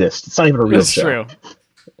even exist. It's not even a real show. That's true.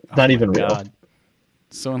 Not even real. God.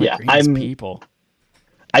 So in the Yeah, greens people.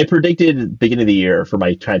 I predicted beginning of the year for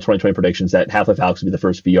my kind of 2020 predictions that Half-Life Alyx would be the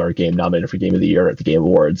first VR game nominated for Game of the Year at the Game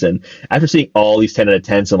Awards. And after seeing all these 10 out of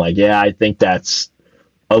 10s, I'm like, yeah, I think that's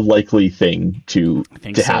a likely thing to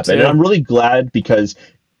happen. And I'm really glad because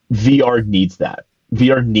VR needs that.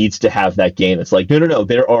 VR needs to have that game. It's like, no.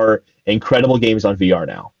 There are incredible games on VR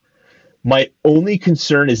now. My only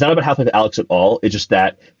concern is not about Half-Life Alyx at all. It's just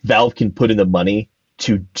that Valve can put in the money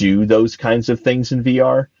to do those kinds of things in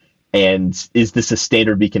VR. And is this a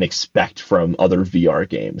standard we can expect from other VR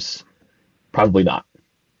games? Probably not.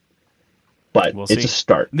 But it's a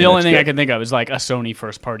start. The only thing I can think of is like a Sony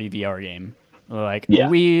first-party VR game. Like,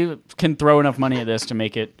 we can throw enough money at this to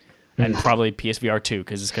make it, and probably PSVR 2,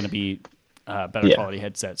 because it's going to be a better quality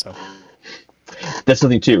headset. So that's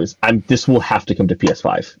something too. Is this will have to come to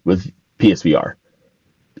PS5 with PSVR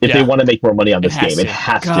if they want to make more money on this game. It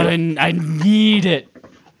has to. I need it,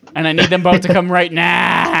 and I need them both to come right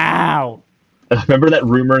now. Remember that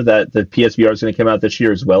rumor that the PSVR is going to come out this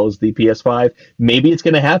year as well as the PS5? Maybe it's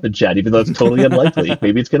going to happen, Chad, even though it's totally unlikely.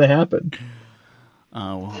 Maybe it's going to happen.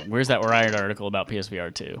 Where's that Wired article about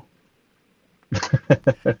PSVR 2?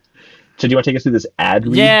 So do you want to take us through this ad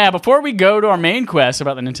read? Yeah, before we go to our main quest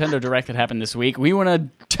about the Nintendo Direct that happened this week, we want to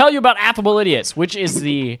tell you about Affable Idiots, which is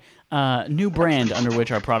the new brand under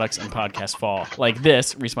which our products and podcasts fall. Like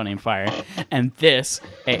this, Respawn Aim Fire, and this,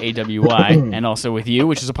 AAWI, and also With You,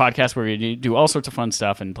 which is a podcast where we do all sorts of fun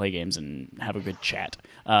stuff and play games and have a good chat.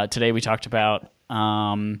 Today we talked about...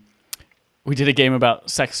 we did a game about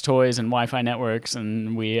sex toys and Wi-Fi networks,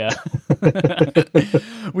 and we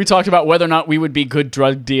we talked about whether or not we would be good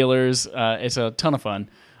drug dealers. It's a ton of fun.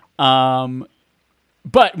 But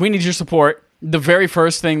we need your support. The very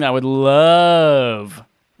first thing that I would love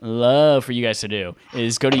for you guys to do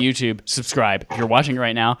is go to YouTube, subscribe. If you're watching it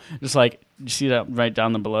right now, just like, you see that right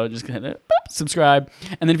down below, just hit it, subscribe.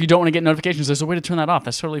 And then if you don't want to get notifications, there's a way to turn that off.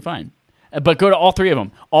 That's totally fine. But go to all three of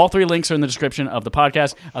them. All three links are in the description of the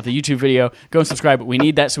podcast, of the YouTube video. Go and subscribe. We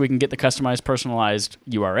need that so we can get the customized, personalized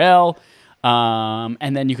URL.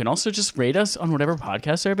 And then you can also just rate us on whatever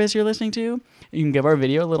podcast service you're listening to. You can give our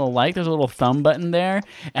video a little like. There's a little thumb button there.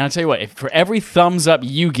 And I'll tell you what, if for every thumbs up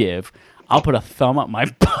you give, I'll put a thumb up my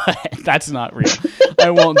butt. That's not real. I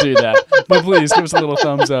won't do that. But please, give us a little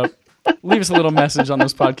thumbs up. Leave us a little message on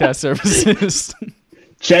those podcast services.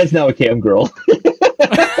 Chad's now a cam girl.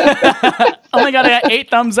 Oh my god, I got 8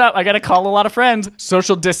 thumbs up. I got to call a lot of friends.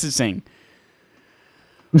 Social distancing.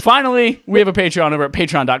 Finally, we have a Patreon over at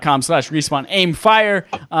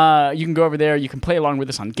patreon.com/respawnaimfire. You can go over there. You can play along with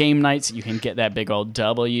us on game nights. You can get that big old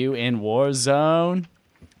W in Warzone.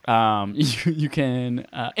 You can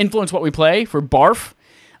influence what we play for Barf.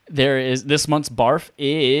 This month's Barf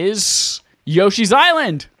is Yoshi's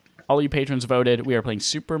Island. All you patrons voted. We are playing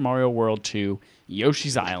Super Mario World 2,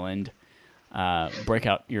 Yoshi's Island. Break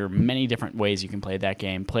out your many different ways you can play that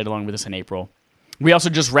game. Played along with us in April. We also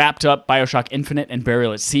just wrapped up BioShock Infinite and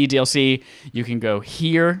Burial at Sea DLC. You can go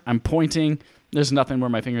here. I'm pointing. There's nothing where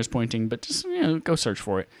my finger is pointing, but just go search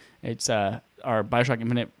for it. It's our BioShock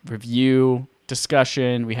Infinite review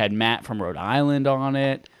discussion. We had Matt from Rhode Island on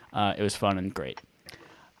it. It was fun and great.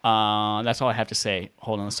 That's all I have to say.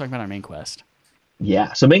 Hold on. Let's talk about our main quest.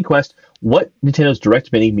 Yeah, so main quest, what Nintendo's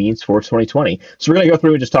Direct Mini means for 2020. So we're going to go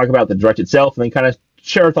through and just talk about the Direct itself and then kind of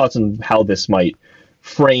share our thoughts on how this might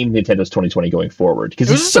frame Nintendo's 2020 going forward. It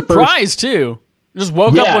was a surprise, too. Just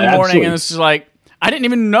woke up one morning and it's just like, I didn't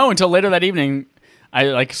even know until later that evening.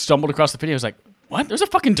 I stumbled across the video. I was like, what? There's a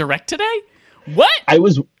fucking Direct today? What? I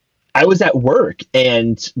was at work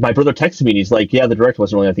and my brother texted me and he's like, yeah, the Direct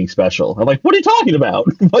wasn't really anything special. I'm like, what are you talking about?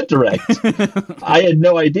 What Direct? I had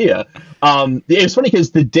no idea. It was funny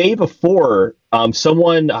because the day before,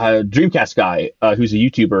 someone, Dreamcast guy, who's a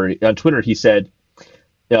YouTuber on Twitter, he said,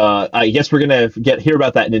 I guess we're going to hear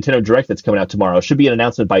about that Nintendo Direct that's coming out tomorrow. It should be an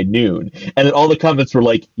announcement by noon. And then all the comments were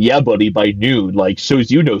like, yeah, buddy, by noon, like shows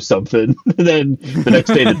you know something. And then the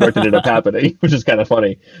next day the Direct ended up happening, which is kind of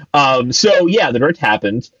funny. So yeah, the Direct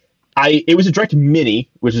happened. It was a Direct Mini,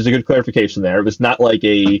 which is a good clarification there. It was not like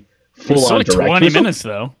a full-on Direct. 20 minutes,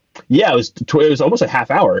 though. Yeah, it was almost a half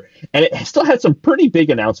hour. And it still had some pretty big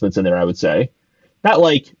announcements in there, I would say. Not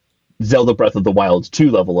like Zelda Breath of the Wild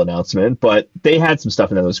 2 level announcement, but they had some stuff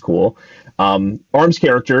in there that was cool. ARM's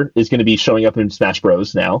character is going to be showing up in Smash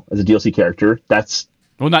Bros. Now as a DLC character. That's...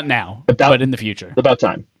 Well, not now, but in the future. About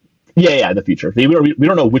time. Yeah, in the future. We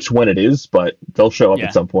don't know which one it is, but they'll show up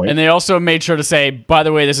at some point. And they also made sure to say, by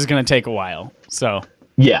the way, this is going to take a while. So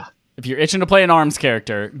yeah, if you're itching to play an ARMS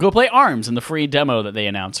character, go play ARMS in the free demo that they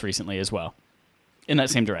announced recently as well. In that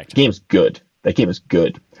same Direct. Game's good. That game is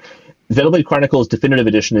good. Xenoblade Chronicles Definitive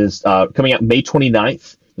Edition is coming out May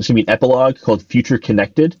 29th. There's going to be an epilogue called Future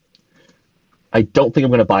Connected. I don't think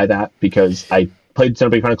I'm going to buy that because I played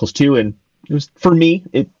Xenoblade Chronicles 2, and it was, for me,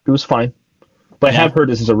 it was fine. But I have heard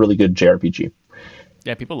this is a really good JRPG.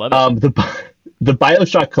 Yeah, people love it. The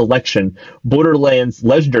BioShock Collection, Borderlands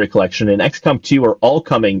Legendary Collection, and XCOM 2 are all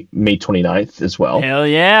coming May 29th as well. Hell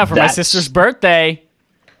yeah, for my sister's birthday.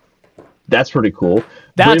 That's pretty cool.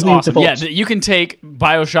 That's awesome. Yeah, you can take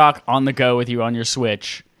BioShock on the go with you on your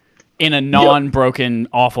Switch in a non-broken,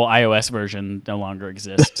 awful iOS version. No longer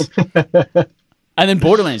exists. And then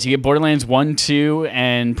Borderlands. You get Borderlands 1, 2,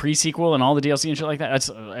 and pre-sequel and all the DLC and shit like that.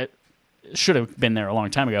 It should have been there a long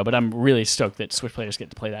time ago, but I'm really stoked that Switch players get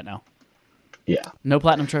to play that now. Yeah. No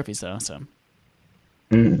platinum trophies, though, so.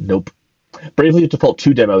 Nope. Bravely Default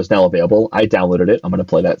 2 demo is now available. I downloaded it. I'm going to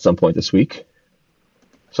play that at some point this week.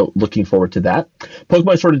 So looking forward to that.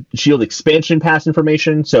 Pokemon Sword and Shield expansion pass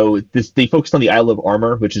information. So they focused on the Isle of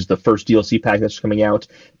Armor, which is the first DLC pack that's coming out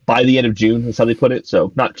by the end of June. That's how they put it.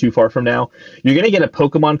 So not too far from now. You're going to get a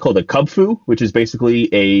Pokemon called a Cubfu, which is basically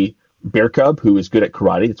a bear cub who is good at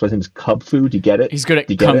karate. That's why his name is Cubfu. Do you get it? He's good at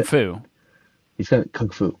Kung Fu. He's good at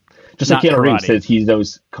Kung Fu. Just like Keanu Reeves says he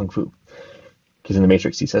knows Kung Fu. Because in The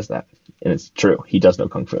Matrix he says that. And it's true. He does know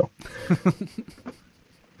Kung Fu.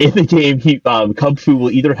 In the game, Cubfu will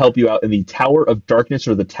either help you out in the Tower of Darkness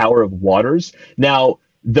or the Tower of Waters. Now,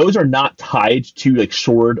 those are not tied to like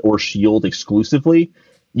Sword or Shield exclusively.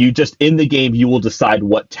 You just, in the game, you will decide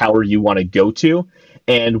what tower you want to go to.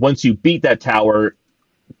 And once you beat that tower,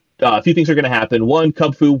 a few things are going to happen. One,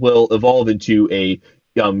 Cubfu will evolve into a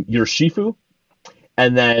Urshifu.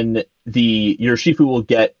 And then the Urshifu will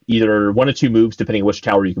get either one or two moves depending on which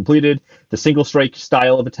tower you completed, the single strike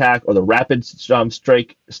style of attack or the rapid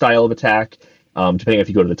strike style of attack, depending if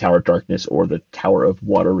you go to the Tower of Darkness or the Tower of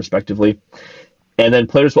Water, respectively. And then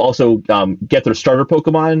players will also get their starter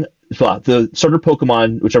Pokemon. The starter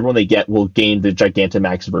Pokemon, whichever one they get, will gain the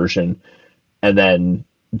Gigantamax version, and then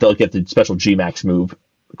they'll get the special G-Max move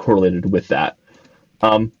correlated with that.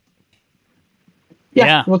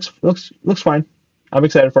 Yeah. It looks fine. I'm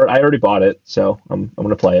excited for it. I already bought it, so I'm going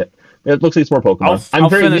to play it. It looks like it's more Pokemon. I'll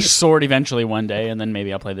finish Sword eventually one day, and then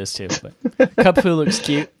maybe I'll play this too. But Cubfu looks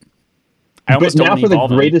cute. I almost don't want to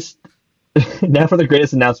evolve him. Now for the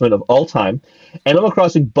greatest announcement of all time. Animal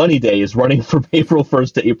Crossing Bunny Day is running from April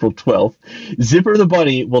 1st to April 12th. Zipper the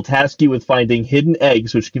Bunny will task you with finding hidden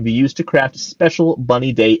eggs, which can be used to craft special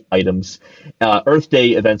Bunny Day items. Earth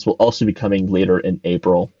Day events will also be coming later in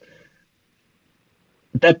April.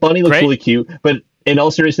 That bunny looks really cute, but in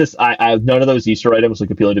all seriousness, I none of those Easter items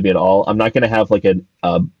look appealing to me at all. I'm not going to have like an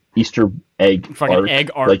Easter egg fucking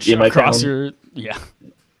egg arch like, in my across town.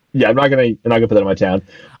 Yeah, I'm not gonna put that in my town.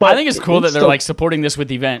 But I think it's cool that they're like supporting this with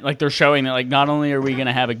the event. Like they're showing that like not only are we going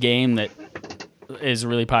to have a game that is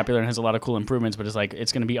really popular and has a lot of cool improvements, but it's like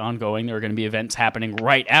it's going to be ongoing. There are going to be events happening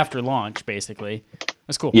right after launch. Basically,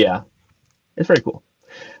 that's cool. Yeah, it's very cool.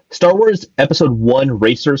 Star Wars Episode 1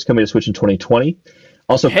 Racers coming to Switch in 2020.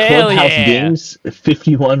 Also, Clubhouse Games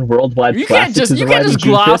 51 Worldwide Classics. You can't just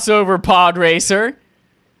gloss over Pod Racer.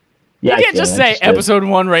 Yeah, you can't just say Episode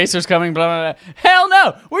 1 Racer's coming, blah, blah, blah. Hell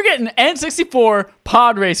no! We're getting N64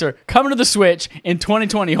 Pod Racer coming to the Switch in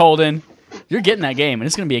 2020, Holden. You're getting that game, and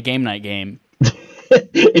it's going to be a game night game.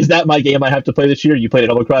 Is that my game I have to play this year? You played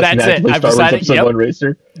Animal Crossing. That's it. I've decided. Episode 1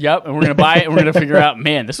 Racer. Yep, and we're going to buy it, and we're going to figure out,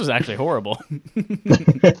 man, this was actually horrible.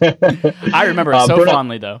 I remember it so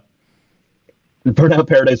fondly, though. Burnout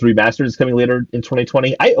Paradise Remastered is coming later in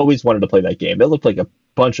 2020. I always wanted to play that game. It looked like a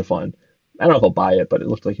bunch of fun. I don't know if I'll buy it, but it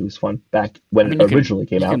looked like it was fun back when it originally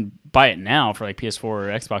came out. You can buy it now for like PS4 or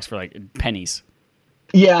Xbox for like pennies.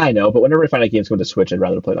 Yeah, I know, but whenever I find out games going to Switch, I'd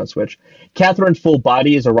rather play it on Switch. Catherine Full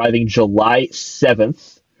Body is arriving July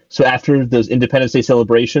 7th. So after those Independence Day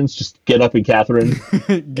celebrations, just get up in Catherine.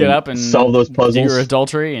 Get up and solve those puzzles. Do your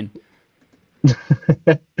adultery and...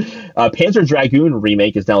 Panzer Dragoon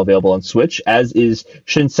remake is now available on Switch, as is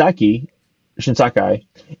Shinsekai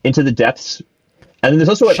Into the Depths. And then there's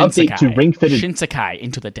also an update to Ring Fit Shinsekai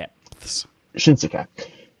Into the Depths. Shinsekai.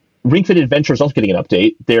 Ring Fit Adventure is also getting an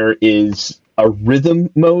update. There is a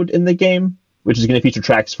rhythm mode in the game, which is going to feature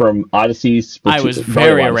tracks from Odyssey's. I was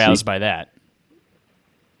very aroused by that.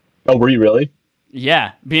 Oh, were you really?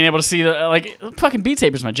 Yeah, being able to see the fucking Beat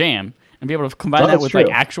Saber's my jam, and be able to combine that with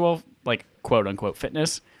like actual like quote unquote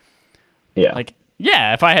fitness.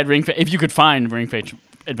 Yeah, if I had Ring Fit, if you could find Ring Fit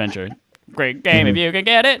Adventure, great game if you could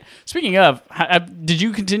get it. Speaking of, did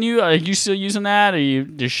you continue? Are you still using that? Or you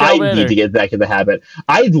just shelve it? I need to get back in the habit.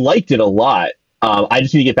 I liked it a lot. I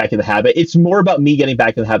just need to get back in the habit. It's more about me getting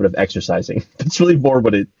back in the habit of exercising. That's really more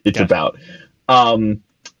what it's about.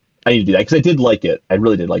 I need to do that because I did like it. I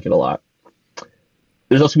really did like it a lot.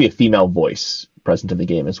 There's also going to be a female voice present in the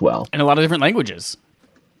game as well. And a lot of different languages.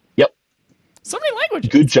 Yep. So many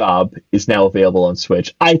languages. Good Job is now available on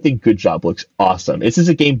Switch. I think Good Job looks awesome. This is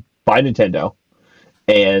a game by Nintendo,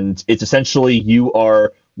 and it's essentially you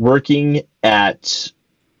are working at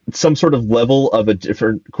some sort of level of a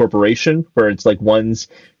different corporation where it's like one's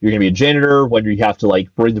you're going to be a janitor, one you have to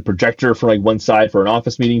like bring the projector from like one side for an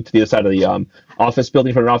office meeting to the other side of the office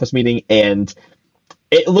building for an office meeting, and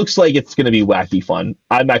it looks like it's going to be wacky fun.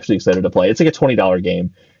 I'm actually excited to play. It's like a $20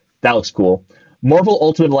 game. That looks cool. Marvel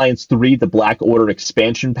Ultimate Alliance 3, the Black Order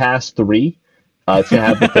Expansion Pass 3. It's going to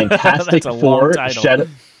have the Fantastic Four Shadow.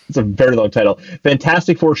 It's a very long title.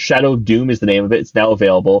 Fantastic Four Shadow of Doom is the name of it. It's now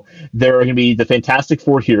available. There are going to be the Fantastic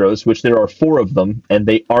Four heroes, which there are 4 of them, and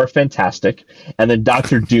they are fantastic. And then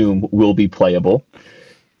Doctor Doom will be playable.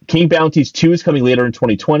 King Bounties 2 is coming later in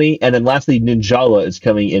 2020, and then lastly, Ninjala is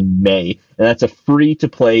coming in May, and that's a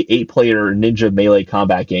free-to-play 8-player ninja melee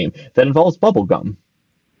combat game that involves bubblegum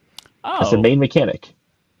as the main mechanic.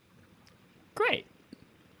 Great.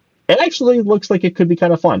 It actually looks like it could be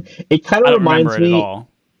kind of fun. It kind of reminds me. At all.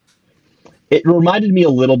 It reminded me a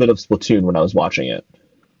little bit of Splatoon when I was watching it.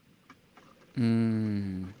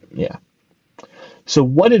 Yeah. So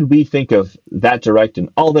what did we think of that direct and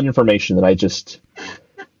all that information that I just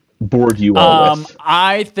bored you all with?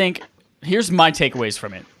 I think here's my takeaways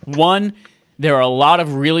from it. One, there are a lot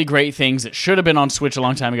of really great things that should have been on Switch a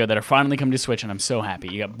long time ago that are finally coming to Switch, and I'm so happy.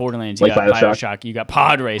 You got Borderlands, you got Bioshock, you got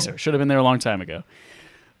Pod Racer. Should have been there a long time ago.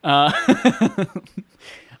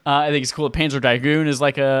 I think it's cool that Panzer Dragoon is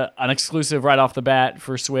like an exclusive right off the bat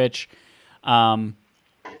for Switch.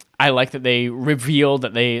 I like that they revealed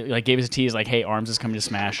that they like gave us a tease like, hey, ARMS is coming to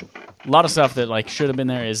Smash. A lot of stuff that like should have been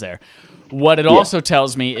there is there. What it also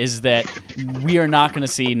tells me is that we are not going to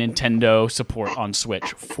see Nintendo support on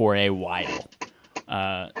Switch for a while.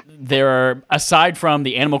 There are, aside from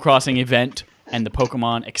the Animal Crossing event and the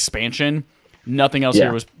Pokemon expansion, nothing else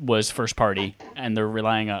here was first party, and they're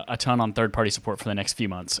relying a ton on third party support for the next few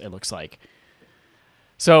months, it looks like.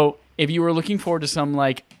 So if you were looking forward to some,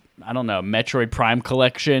 like, I don't know, Metroid Prime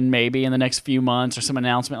collection maybe in the next few months or some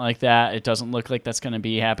announcement like that, it doesn't look like that's going to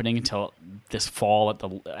be happening until this fall at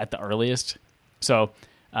the earliest. So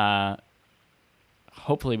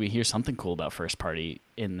hopefully we hear something cool about first party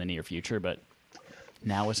in the near future, but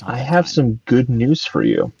now is not. I have some good news for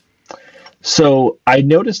you. So I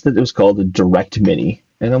noticed that it was called a Direct Mini,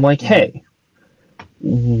 and I'm like, hey,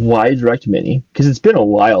 why Direct Mini? Because it's been a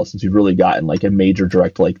while since we've really gotten like a major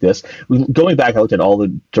Direct like this. Going back, I looked at all the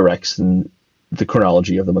Directs and the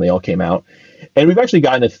chronology of them when they all came out, and we've actually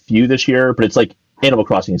gotten a few this year, but it's like Animal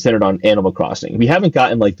Crossing, it's centered on Animal Crossing. We haven't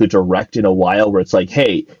gotten like the Direct in a while where it's like,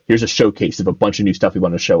 hey, here's a showcase of a bunch of new stuff we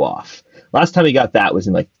want to show off. Last time we got that was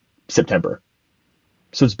in like September.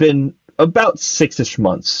 So it's been about 6-ish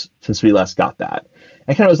months since we last got that.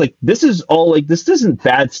 I kind of was like, this is all like, this isn't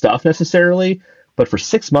bad stuff necessarily, but for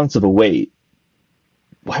 6 months of a wait,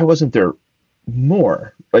 why wasn't there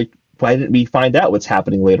more? Like, why didn't we find out what's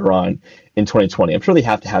happening later on in 2020? I'm sure they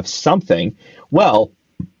have to have something. Well,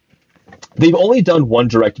 they've only done one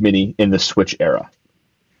Direct Mini in the Switch era.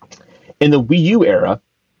 In the Wii U era,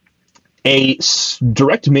 a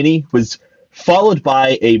Direct Mini was followed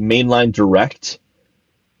by a mainline Direct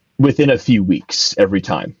within a few weeks every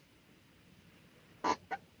time.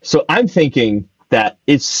 So I'm thinking that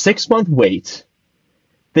it's 6-month wait.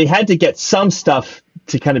 They had to get some stuff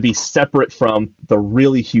to kind of be separate from the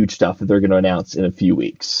really huge stuff that they're going to announce in a few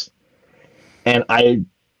weeks. And I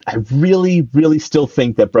really, really still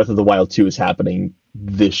think that Breath of the Wild 2 is happening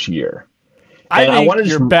this year. I think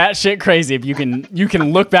you're batshit crazy if you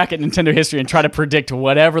can look back at Nintendo history and try to predict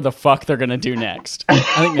whatever the fuck they're going to do next. I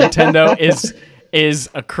think Nintendo is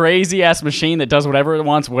a crazy-ass machine that does whatever it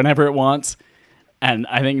wants, whenever it wants. And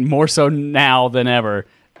I think more so now than ever,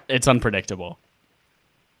 it's unpredictable.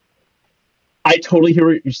 I totally hear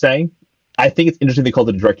what you're saying. I think it's interesting they called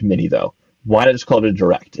it a Direct Mini, though. Why not just call it a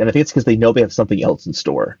Direct? And I think it's because they know they have something else in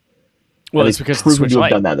store. Well, it's because the Switch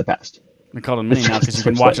Lite. Have done that in the past. They called it a Mini now because you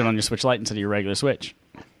can watch it on your Switch Lite instead of your regular Switch.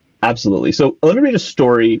 Absolutely. So let me read a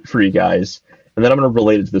story for you guys, and then I'm going to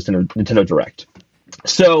relate it to this Nintendo Direct.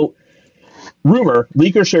 So, rumor,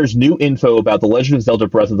 leaker shares new info about The Legend of Zelda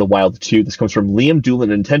Breath of the Wild 2. This comes from Liam Doolin,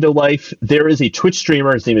 Nintendo Life. There is a Twitch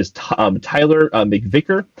streamer, his name is Tyler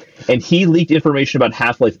McVicker, and he leaked information about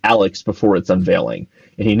Half-Life Alyx before its unveiling.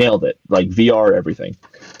 And he nailed it, like VR, everything.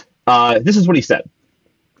 This is what he said.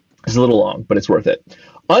 It's a little long, but it's worth it.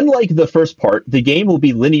 Unlike the first part, the game will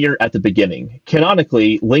be linear at the beginning.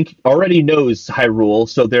 Canonically, Link already knows Hyrule,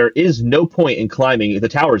 so there is no point in climbing the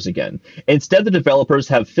towers again. Instead, the developers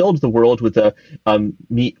have filled the world with a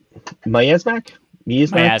miasmic. There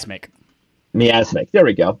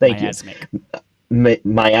we go. Thank you.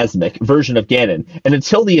 Miasmic version of Ganon, and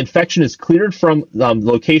until the infection is cleared from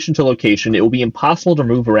location to location, it will be impossible to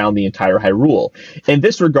move around the entire Hyrule. In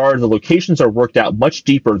this regard, the locations are worked out much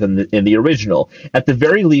deeper than in the original. At the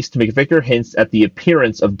very least, McVicker hints at the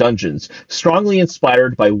appearance of dungeons, strongly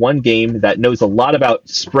inspired by one game that knows a lot about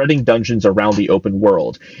spreading dungeons around the open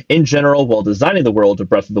world. In general, while designing the world of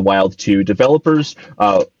Breath of the Wild 2, the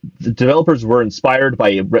developers were inspired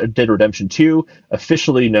by Red Dead Redemption 2,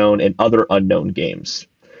 officially known and other unknown games.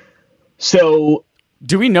 So,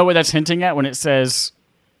 do we know what that's hinting at when it says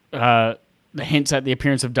the hints at the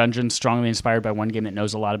appearance of dungeons strongly inspired by one game that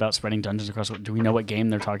knows a lot about spreading dungeons across? Do we know what game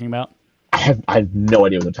they're talking about? I have no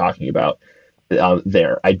idea what they're talking about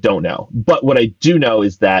there. I don't know. But what I do know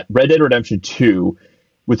is that Red Dead Redemption 2,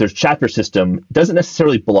 with their chapter system, doesn't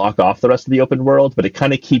necessarily block off the rest of the open world, but it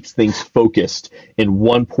kind of keeps things focused in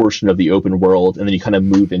one portion of the open world, and then you kind of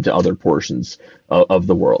move into other portions of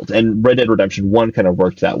the world. And Red Dead Redemption 1 kind of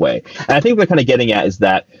worked that way. And I think what they're kind of getting at is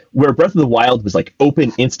that where Breath of the Wild was like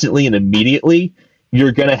open instantly and immediately,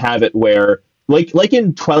 you're going to have it where, like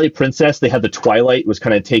in Twilight Princess, they had the Twilight was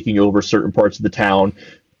kind of taking over certain parts of the town.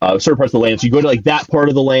 Certain parts of the land. So you go to like that part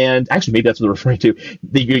of the land. Actually, maybe that's what they're referring to.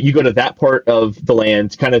 You go to that part of the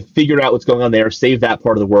land, kind of figure out what's going on there, save that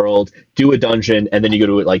part of the world, do a dungeon, and then you go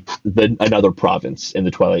to like another province in the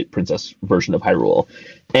Twilight Princess version of Hyrule.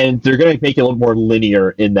 And they're going to make it a little more linear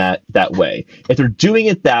in that way. If they're doing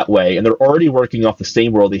it that way, and they're already working off the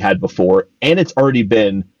same world they had before, and it's already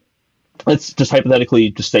been, let's just hypothetically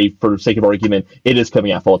just say, for the sake of argument, it is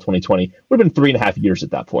coming out fall of 2020. It would have been 3.5 years at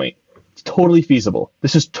that point. It's totally feasible.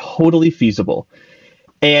 This is totally feasible.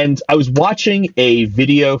 And I was watching a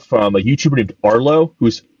video from a YouTuber named Arlo,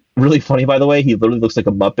 who's really funny, by the way. He literally looks like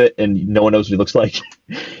a Muppet, and no one knows what he looks like.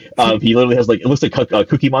 He literally has it looks like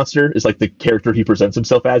Cookie Monster is like the character he presents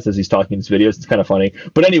himself as he's talking in his videos. It's kind of funny.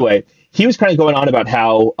 But anyway, he was kind of going on about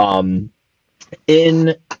how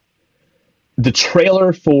in the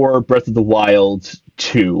trailer for Breath of the Wild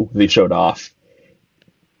 2 they showed off,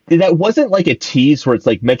 that wasn't like a tease where it's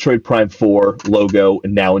like Metroid Prime 4 logo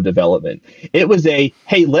and now in development. It was hey,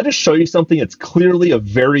 let us show you something that's clearly a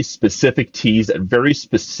very specific tease and very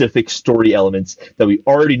specific story elements that we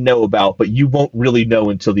already know about, but you won't really know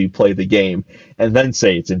until you play the game, and then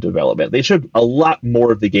say it's in development. They showed a lot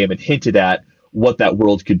more of the game and hinted at what that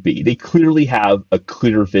world could be. They clearly have a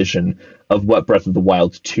clear vision of what Breath of the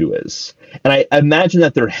Wild 2 is. And I imagine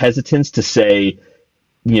that their hesitance to say,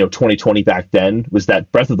 2020 back then was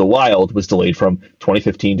that Breath of the Wild was delayed from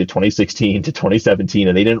 2015 to 2016 to 2017,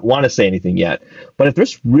 and they didn't want to say anything yet. But if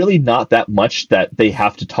there's really not that much that they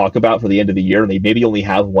have to talk about for the end of the year, and they maybe only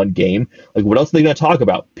have one game, like what else are they going to talk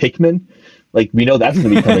about? Pikmin? Like, we know that's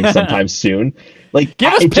going to be coming sometime soon. Like,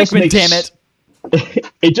 give us Pikmin, damn it!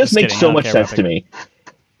 It just makes so much sense to me.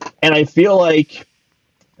 And I feel like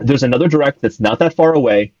there's another direct that's not that far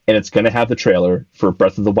away, and it's going to have the trailer for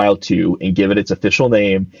Breath of the Wild 2 and give it its official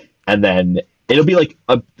name, and then it'll be like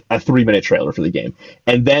a 3-minute trailer for the game.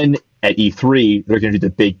 And then at E3, they're going to do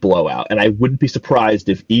the big blowout. And I wouldn't be surprised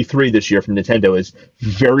if E3 this year from Nintendo is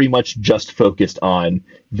very much just focused on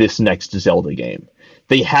this next Zelda game.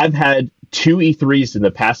 They have had 2 E3s in the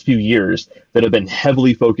past few years that have been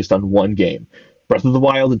heavily focused on one game. Breath of the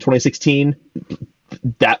Wild in 2016,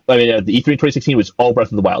 the E3 in 2016 was all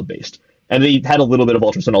Breath of the Wild based. And they had a little bit of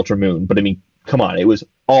Ultra Sun, Ultra Moon, but I mean, come on, it was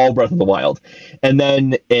all Breath of the Wild. And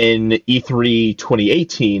then in E3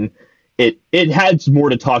 2018, it had more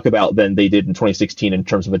to talk about than they did in 2016 in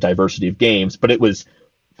terms of a diversity of games, but it was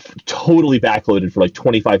totally backloaded for like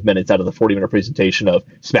 25 minutes out of the 40-minute presentation of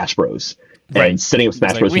Smash Bros. Right. And setting up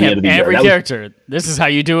Smash Bros. We have every character. This is how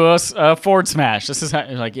you do a forward smash. This is how,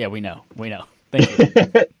 like, yeah, we know. Thank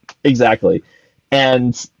you. Exactly.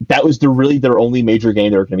 And that was really their only major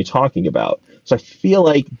game they were going to be talking about. So I feel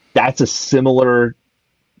like that's a similar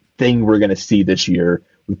thing we're going to see this year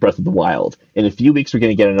with Breath of the Wild. In a few weeks, we're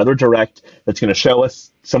going to get another direct that's going to show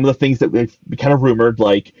us some of the things that we've kind of rumored,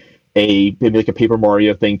 like maybe like a Paper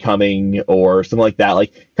Mario thing coming or something like that.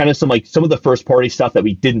 Like kind of some of the first party stuff that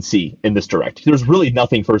we didn't see in this direct. There's really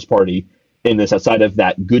nothing first party in this outside of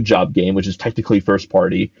that Good Job game, which is technically first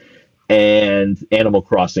party, and Animal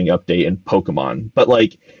Crossing update and Pokemon. But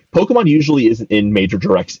like Pokemon usually isn't in major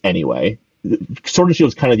directs anyway. Sword and Shield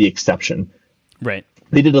is kind of the exception. Right.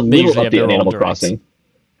 They did a little update on Animal Crossing.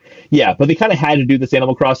 Yeah, but they kind of had to do this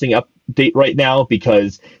Animal Crossing update right now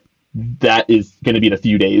because that is going to be in a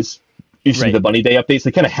few days. You see Right. the Bunny Day updates.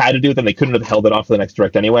 They kind of had to do it, then they couldn't have held it off for the next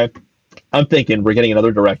direct anyway. I'm thinking we're getting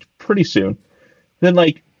another direct pretty soon. Then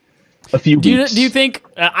like a few weeks. Do you think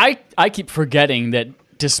I keep forgetting that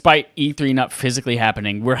despite E3 not physically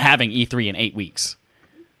happening, we're having E3 in 8 weeks.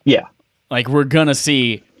 Yeah. Like we're gonna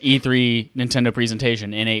see E3 Nintendo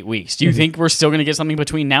presentation in 8 weeks. Do you think we're still gonna get something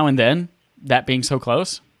between now and then? That being so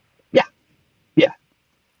close? Yeah. Yeah.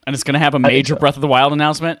 And it's gonna have a major Breath of the Wild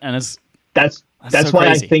announcement, and that's so why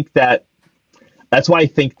crazy. I think that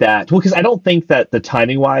well, because I don't think that the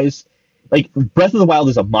timing wise, like Breath of the Wild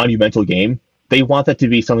is a monumental game. They want that to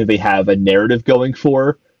be something they have a narrative going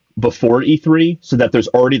for before E3, so that there's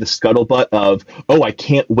already the scuttlebutt of, oh, I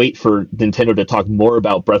can't wait for Nintendo to talk more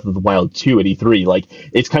about Breath of the Wild 2 at E3. Like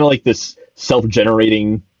it's kind of like this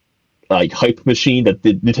self-generating like hype machine that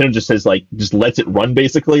the Nintendo just says, like, just lets it run.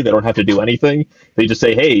 Basically, they don't have to do anything. They just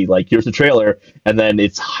say, hey, like, here's the trailer, and then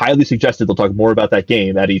it's highly suggested they'll talk more about that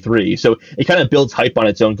game at E3. So it kind of builds hype on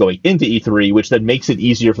its own going into E3, which then makes it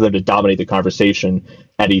easier for them to dominate the conversation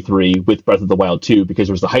at E3 with Breath of the Wild 2, because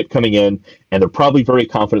there's the hype coming in, and they're probably very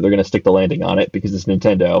confident they're going to stick the landing on it because it's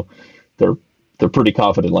Nintendo. They're pretty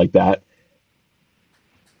confident like that.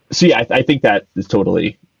 So yeah, I think that is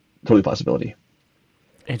totally a possibility.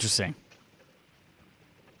 interesting.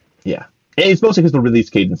 Yeah. And it's mostly because the release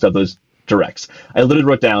cadence of those directs. I literally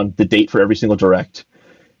wrote down the date for every single direct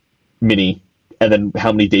mini, and then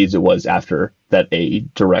how many days it was after that a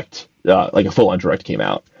direct, like a full-on direct came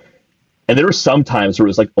out. And there were some times where it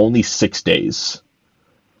was like only 6 days.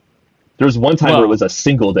 There was one time where it was a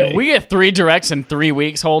single day. We get 3 directs in 3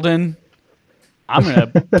 weeks, Holden. I'm gonna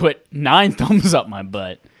put 9 thumbs up my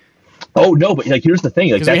butt. Oh no, but like here's the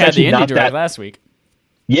thing, like Because that's we had the actually indie not direct that. last week.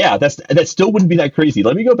 Yeah, that still wouldn't be that crazy.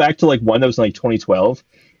 Let me go back to like one that was in like 2012.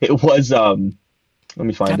 It was let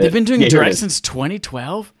me find God, it. they've been doing Yeah, here it directs is. since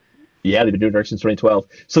 2012. Yeah, they've been doing direct since 2012.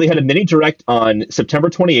 So they had a mini direct on September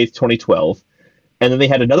 28th, 2012. And then they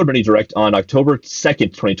had another mini direct on October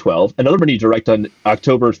 2nd, 2012. Another mini direct on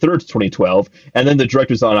October 3rd, 2012. And then the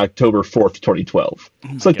direct was on October 4th, 2012.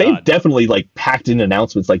 So like, they've God. definitely like packed in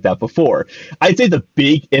announcements like that before. I'd say the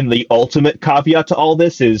big and the ultimate caveat to all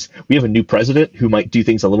this is we have a new president who might do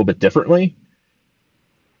things a little bit differently.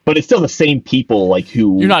 But it's still the same people like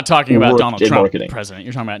who You're not talking about worked Donald in Trump marketing. president.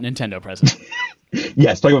 You're talking about Nintendo president.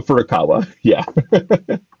 Yes, talking about Furukawa. Yeah.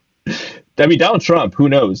 I mean, Donald Trump, who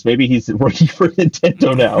knows? Maybe he's working for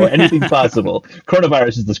Nintendo now. Anything's possible.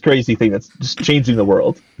 Coronavirus is this crazy thing that's just changing the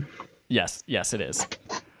world. yes, it is.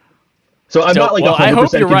 So I'm not like 100% I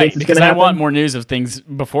hope you're right, convinced it's because going to I happen. want more news of things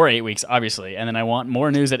before 8 weeks, obviously, and then I want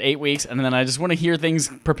more news at 8 weeks, and then I just want to hear things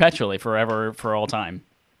perpetually, forever, for all time.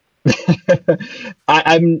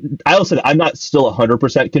 I also I'm not still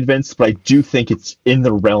 100% convinced, but I do think it's in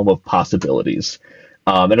the realm of possibilities.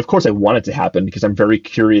 And of course, I want it to happen because I'm very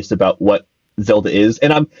curious about what Zelda is,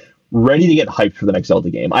 and I'm ready to get hyped for the next Zelda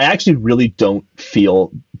game. I actually really don't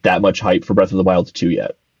feel that much hype for Breath of the Wild 2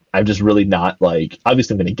 yet. I'm just really not like,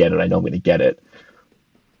 obviously I'm going to get it. I know I'm going to get it,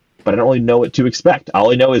 but I don't really know what to expect.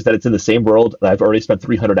 All I know is that it's in the same world that I've already spent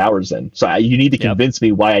 300 hours in. So you need to convince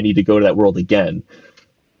me why I need to go to that world again,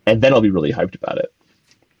 and then I'll be really hyped about it.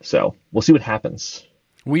 So we'll see what happens.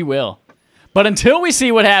 We will. But until we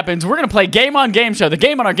see what happens, we're going to play Game on Game Show. The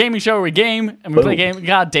game on our gaming show where we game and we play game.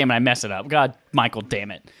 God damn it, I messed it up. God, Michael,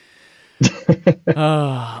 damn it.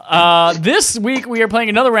 This week we are playing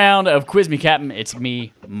another round of Quiz Me Captain. It's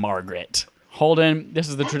me, Margaret. Holden, this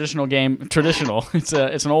is the traditional game. Traditional. It's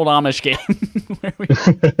an old Amish game where we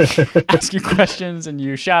ask you questions and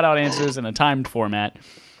you shout out answers in a timed format.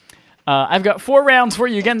 I've got 4 rounds for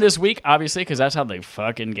you again this week, obviously, because that's how the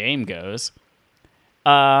fucking game goes.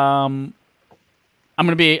 I'm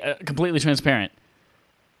going to be completely transparent.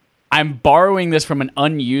 I'm borrowing this from an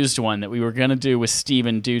unused one that we were going to do with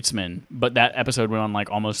Steven Dutzman, but that episode went on like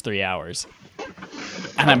almost 3 hours.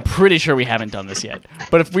 And I'm pretty sure we haven't done this yet.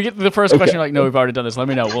 But if we get to the first question, you're like, no, we've already done this, let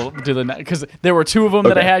me know. We'll do the because there were 2 of them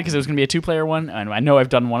that I had because it was going to be a 2-player one, and I know I've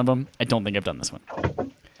done one of them. I don't think I've done this one.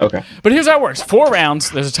 Okay. But here's how it works. 4 rounds.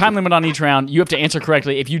 There's a time limit on each round. You have to answer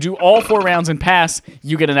correctly. If you do all 4 rounds and pass,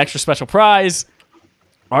 you get an extra special prize.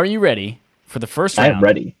 Are you ready for the first round? I am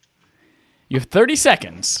ready. You have 30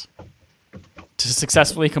 seconds to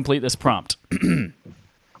successfully complete this prompt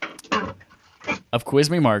of Quiz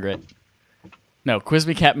Me Margaret. No, Quiz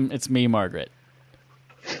Me Captain, it's me, Margaret.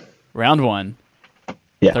 Round 1,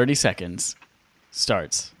 Yeah. 30 seconds,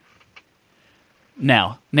 starts.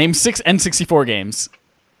 Now, name 6 N64 games.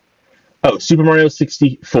 Oh, Super Mario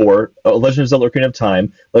 64, Legend of Zelda: Ocarina of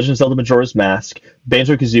Time, Legend of Zelda: Majora's Mask,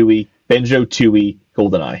 Banjo-Kazooie, Banjo-Tooie,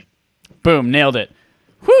 GoldenEye. Boom, nailed it.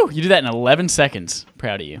 Whew, you did that in 11 seconds.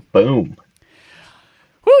 Proud of you. Boom.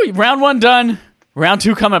 Whew, round 1 done. Round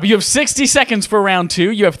 2 coming up. You have 60 seconds for round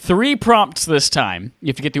 2. You have 3 prompts this time. You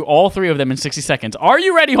have to get through all 3 of them in 60 seconds. Are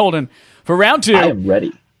you ready, Holden, for round 2? I am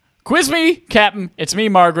ready. Quiz me, Captain. It's me,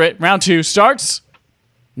 Margaret. Round 2 starts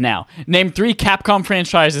now. Name 3 Capcom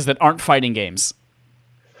franchises that aren't fighting games.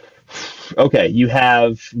 Okay, you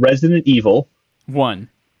have Resident Evil. 1.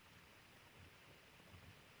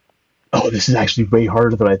 Oh, this is actually way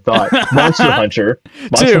harder than I thought. Monster Hunter.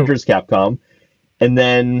 Monster 2. Hunter's Capcom. And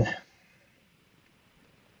then...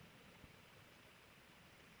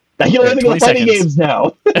 I can only think of fighting games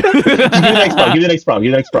now. Give me the next prompt.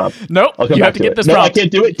 Nope, you have to get this No, prompt. I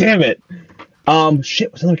can't do it. Damn it.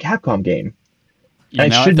 Shit, what's another Capcom game? You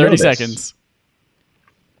now have 30 seconds.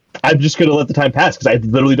 I'm just going to let the time pass because I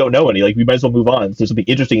literally don't know any. Like, we might as well move on. So there's something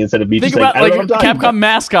interesting instead of me Think just about like, I don't know what I'm talking Capcom about.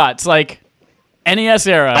 mascots, like NES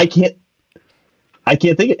era. I can't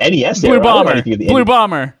think of NES Blue era. I don't know Bomber. anything of the Blue NES.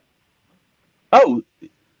 Bomber. Oh,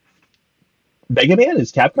 Mega Man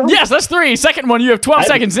is Capcom? Yes, that's 3. Second one, you have 12 I-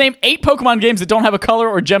 seconds. Name 8 Pokemon games that don't have a color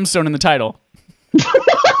or gemstone in the title.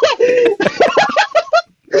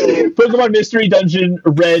 Pokemon Mystery Dungeon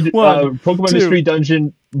Red, 1, Pokemon 2. Mystery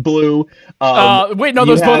Dungeon Blue. Wait, no, you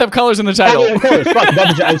those both have colors in the title. Oh, yeah, of course. Fuck,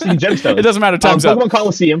 I was thinking Gemstones. It doesn't matter, time's up. Pokemon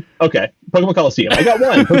Coliseum. Okay, Pokemon Coliseum. I got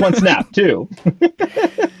 1. Pokemon Snap, 2.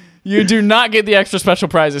 You do not get the extra special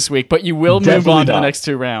prize this week, but you will move Definitely on to the not. next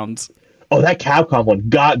 2 rounds. Oh, that Capcom one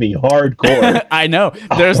got me hardcore. I know.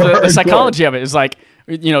 There's the Hardcore. psychology of it. It's like,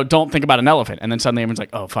 don't think about an elephant. And then suddenly everyone's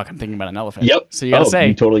like, oh, fuck, I'm thinking about an elephant. Yep. So you got to say,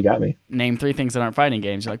 you totally got me. name 3 things that aren't fighting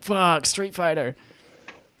games. You're like, fuck, Street Fighter.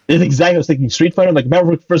 And exactly, I was thinking Street Fighter. I'm like,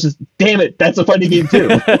 Maverick versus. Damn it, that's a fighting game too.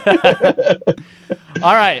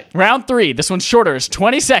 All right, round 3. This one's shorter. It's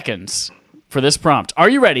 20 seconds for this prompt. Are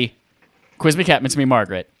you ready? Quiz me, Captain. It's me,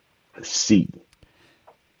 Margaret. See.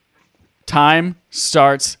 Time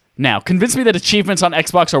starts now. Convince me that achievements on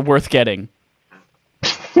Xbox are worth getting.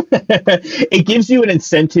 It gives you an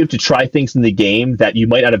incentive to try things in the game that you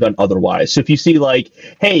might not have done otherwise. So if you see like,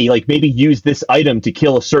 hey, like maybe use this item to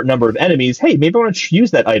kill a certain number of enemies. Hey, maybe I want to use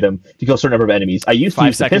that item to kill a certain number of enemies. I used to 5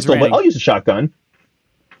 use the seconds pistol, remaining. but I'll use a shotgun.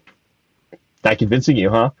 That convincing you,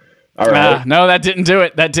 huh? All right. No, that didn't do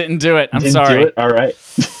it. I'm Didn't sorry. do it? All right.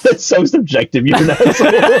 That's so subjective. You're an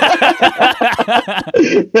asshole.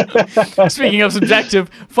 Speaking of subjective,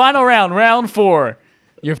 final round, round 4.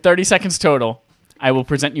 You have 30 seconds total. I will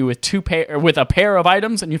present you with a pair of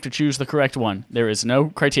items, and you have to choose the correct one. There is no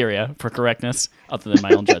criteria for correctness other than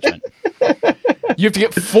my own judgment. You have to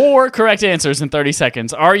get 4 correct answers in 30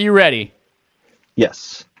 seconds. Are you ready?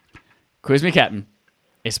 Yes. Quiz me, Captain.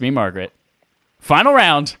 It's me, Margaret. Final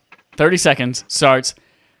round. 30 seconds starts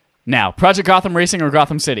now. Project Gotham Racing or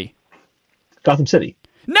Gotham City? Gotham City.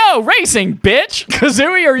 No, racing, bitch!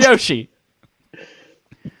 Kazooie or Yoshi?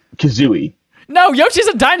 Kazooie. No, Yoshi's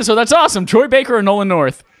a dinosaur. That's awesome. Troy Baker or Nolan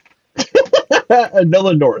North?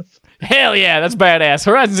 Nolan North. Hell yeah, that's badass.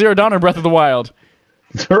 Horizon Zero Dawn or Breath of the Wild?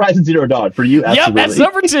 Horizon Zero Dawn. For you, absolutely. Yep, that's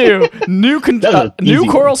number 2. New That was an easy new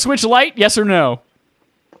Coral one. Switch Lite, yes or no?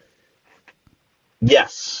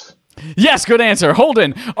 Yes. Yes, good answer.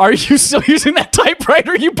 Holden, are you still using that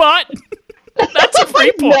typewriter you bought? That's a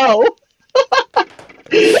free point. No.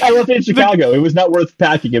 I left it in Chicago. It was not worth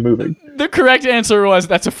packing and moving. The correct answer was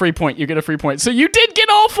that's a free point. You get a free point. So you did get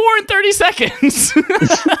all 4 in 30 seconds.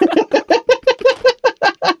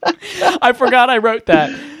 I forgot I wrote that.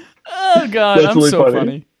 Oh, God, That's I'm really so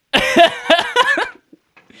funny. funny.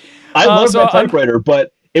 I love so that typewriter,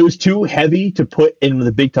 but it was too heavy to put in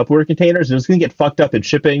the big Tupperware containers. It was going to get fucked up in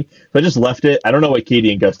shipping, so I just left it. I don't know what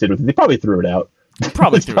Katie and Gus did with it. They probably threw it out.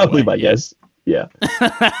 Probably That's threw it probably away, my guess. Yeah.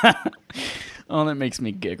 Oh, that makes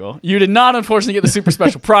me giggle. You did not, unfortunately, get the super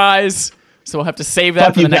special prize, so we'll have to save that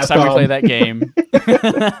Fuck for the you, next time we Capcom. play that game.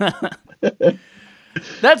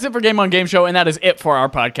 That's it for Game On Game Show, and that is it for our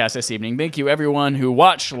podcast this evening. Thank you, everyone who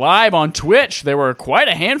watched live on Twitch. There were quite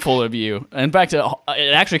a handful of you. In fact, it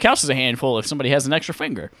actually counts as a handful if somebody has an extra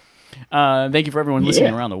finger. Thank you for everyone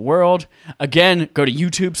listening around the world. Again, go to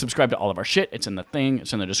YouTube, subscribe to all of our shit. It's in the thing.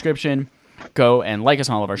 It's in the description. Go and like us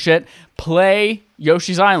on all of our shit. Play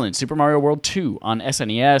Yoshi's Island, Super Mario World 2 on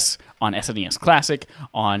SNES, on SNES Classic,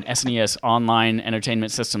 on SNES Online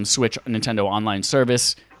Entertainment System, Switch, Nintendo Online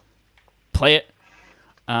Service. Play it.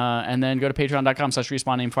 And then go to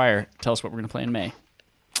patreon.com/respawn-aim-fire. Tell us what we're going to play in May.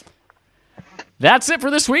 That's it for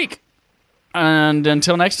this week. And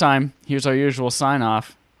until next time, here's our usual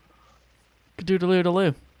sign-off.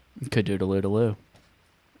 Kadoodaloo-daloo. Kadoodaloo-daloo.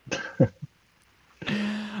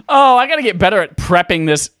 Oh, I got to get better at prepping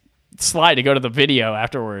this slide to go to the video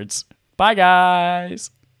afterwards. Bye, guys.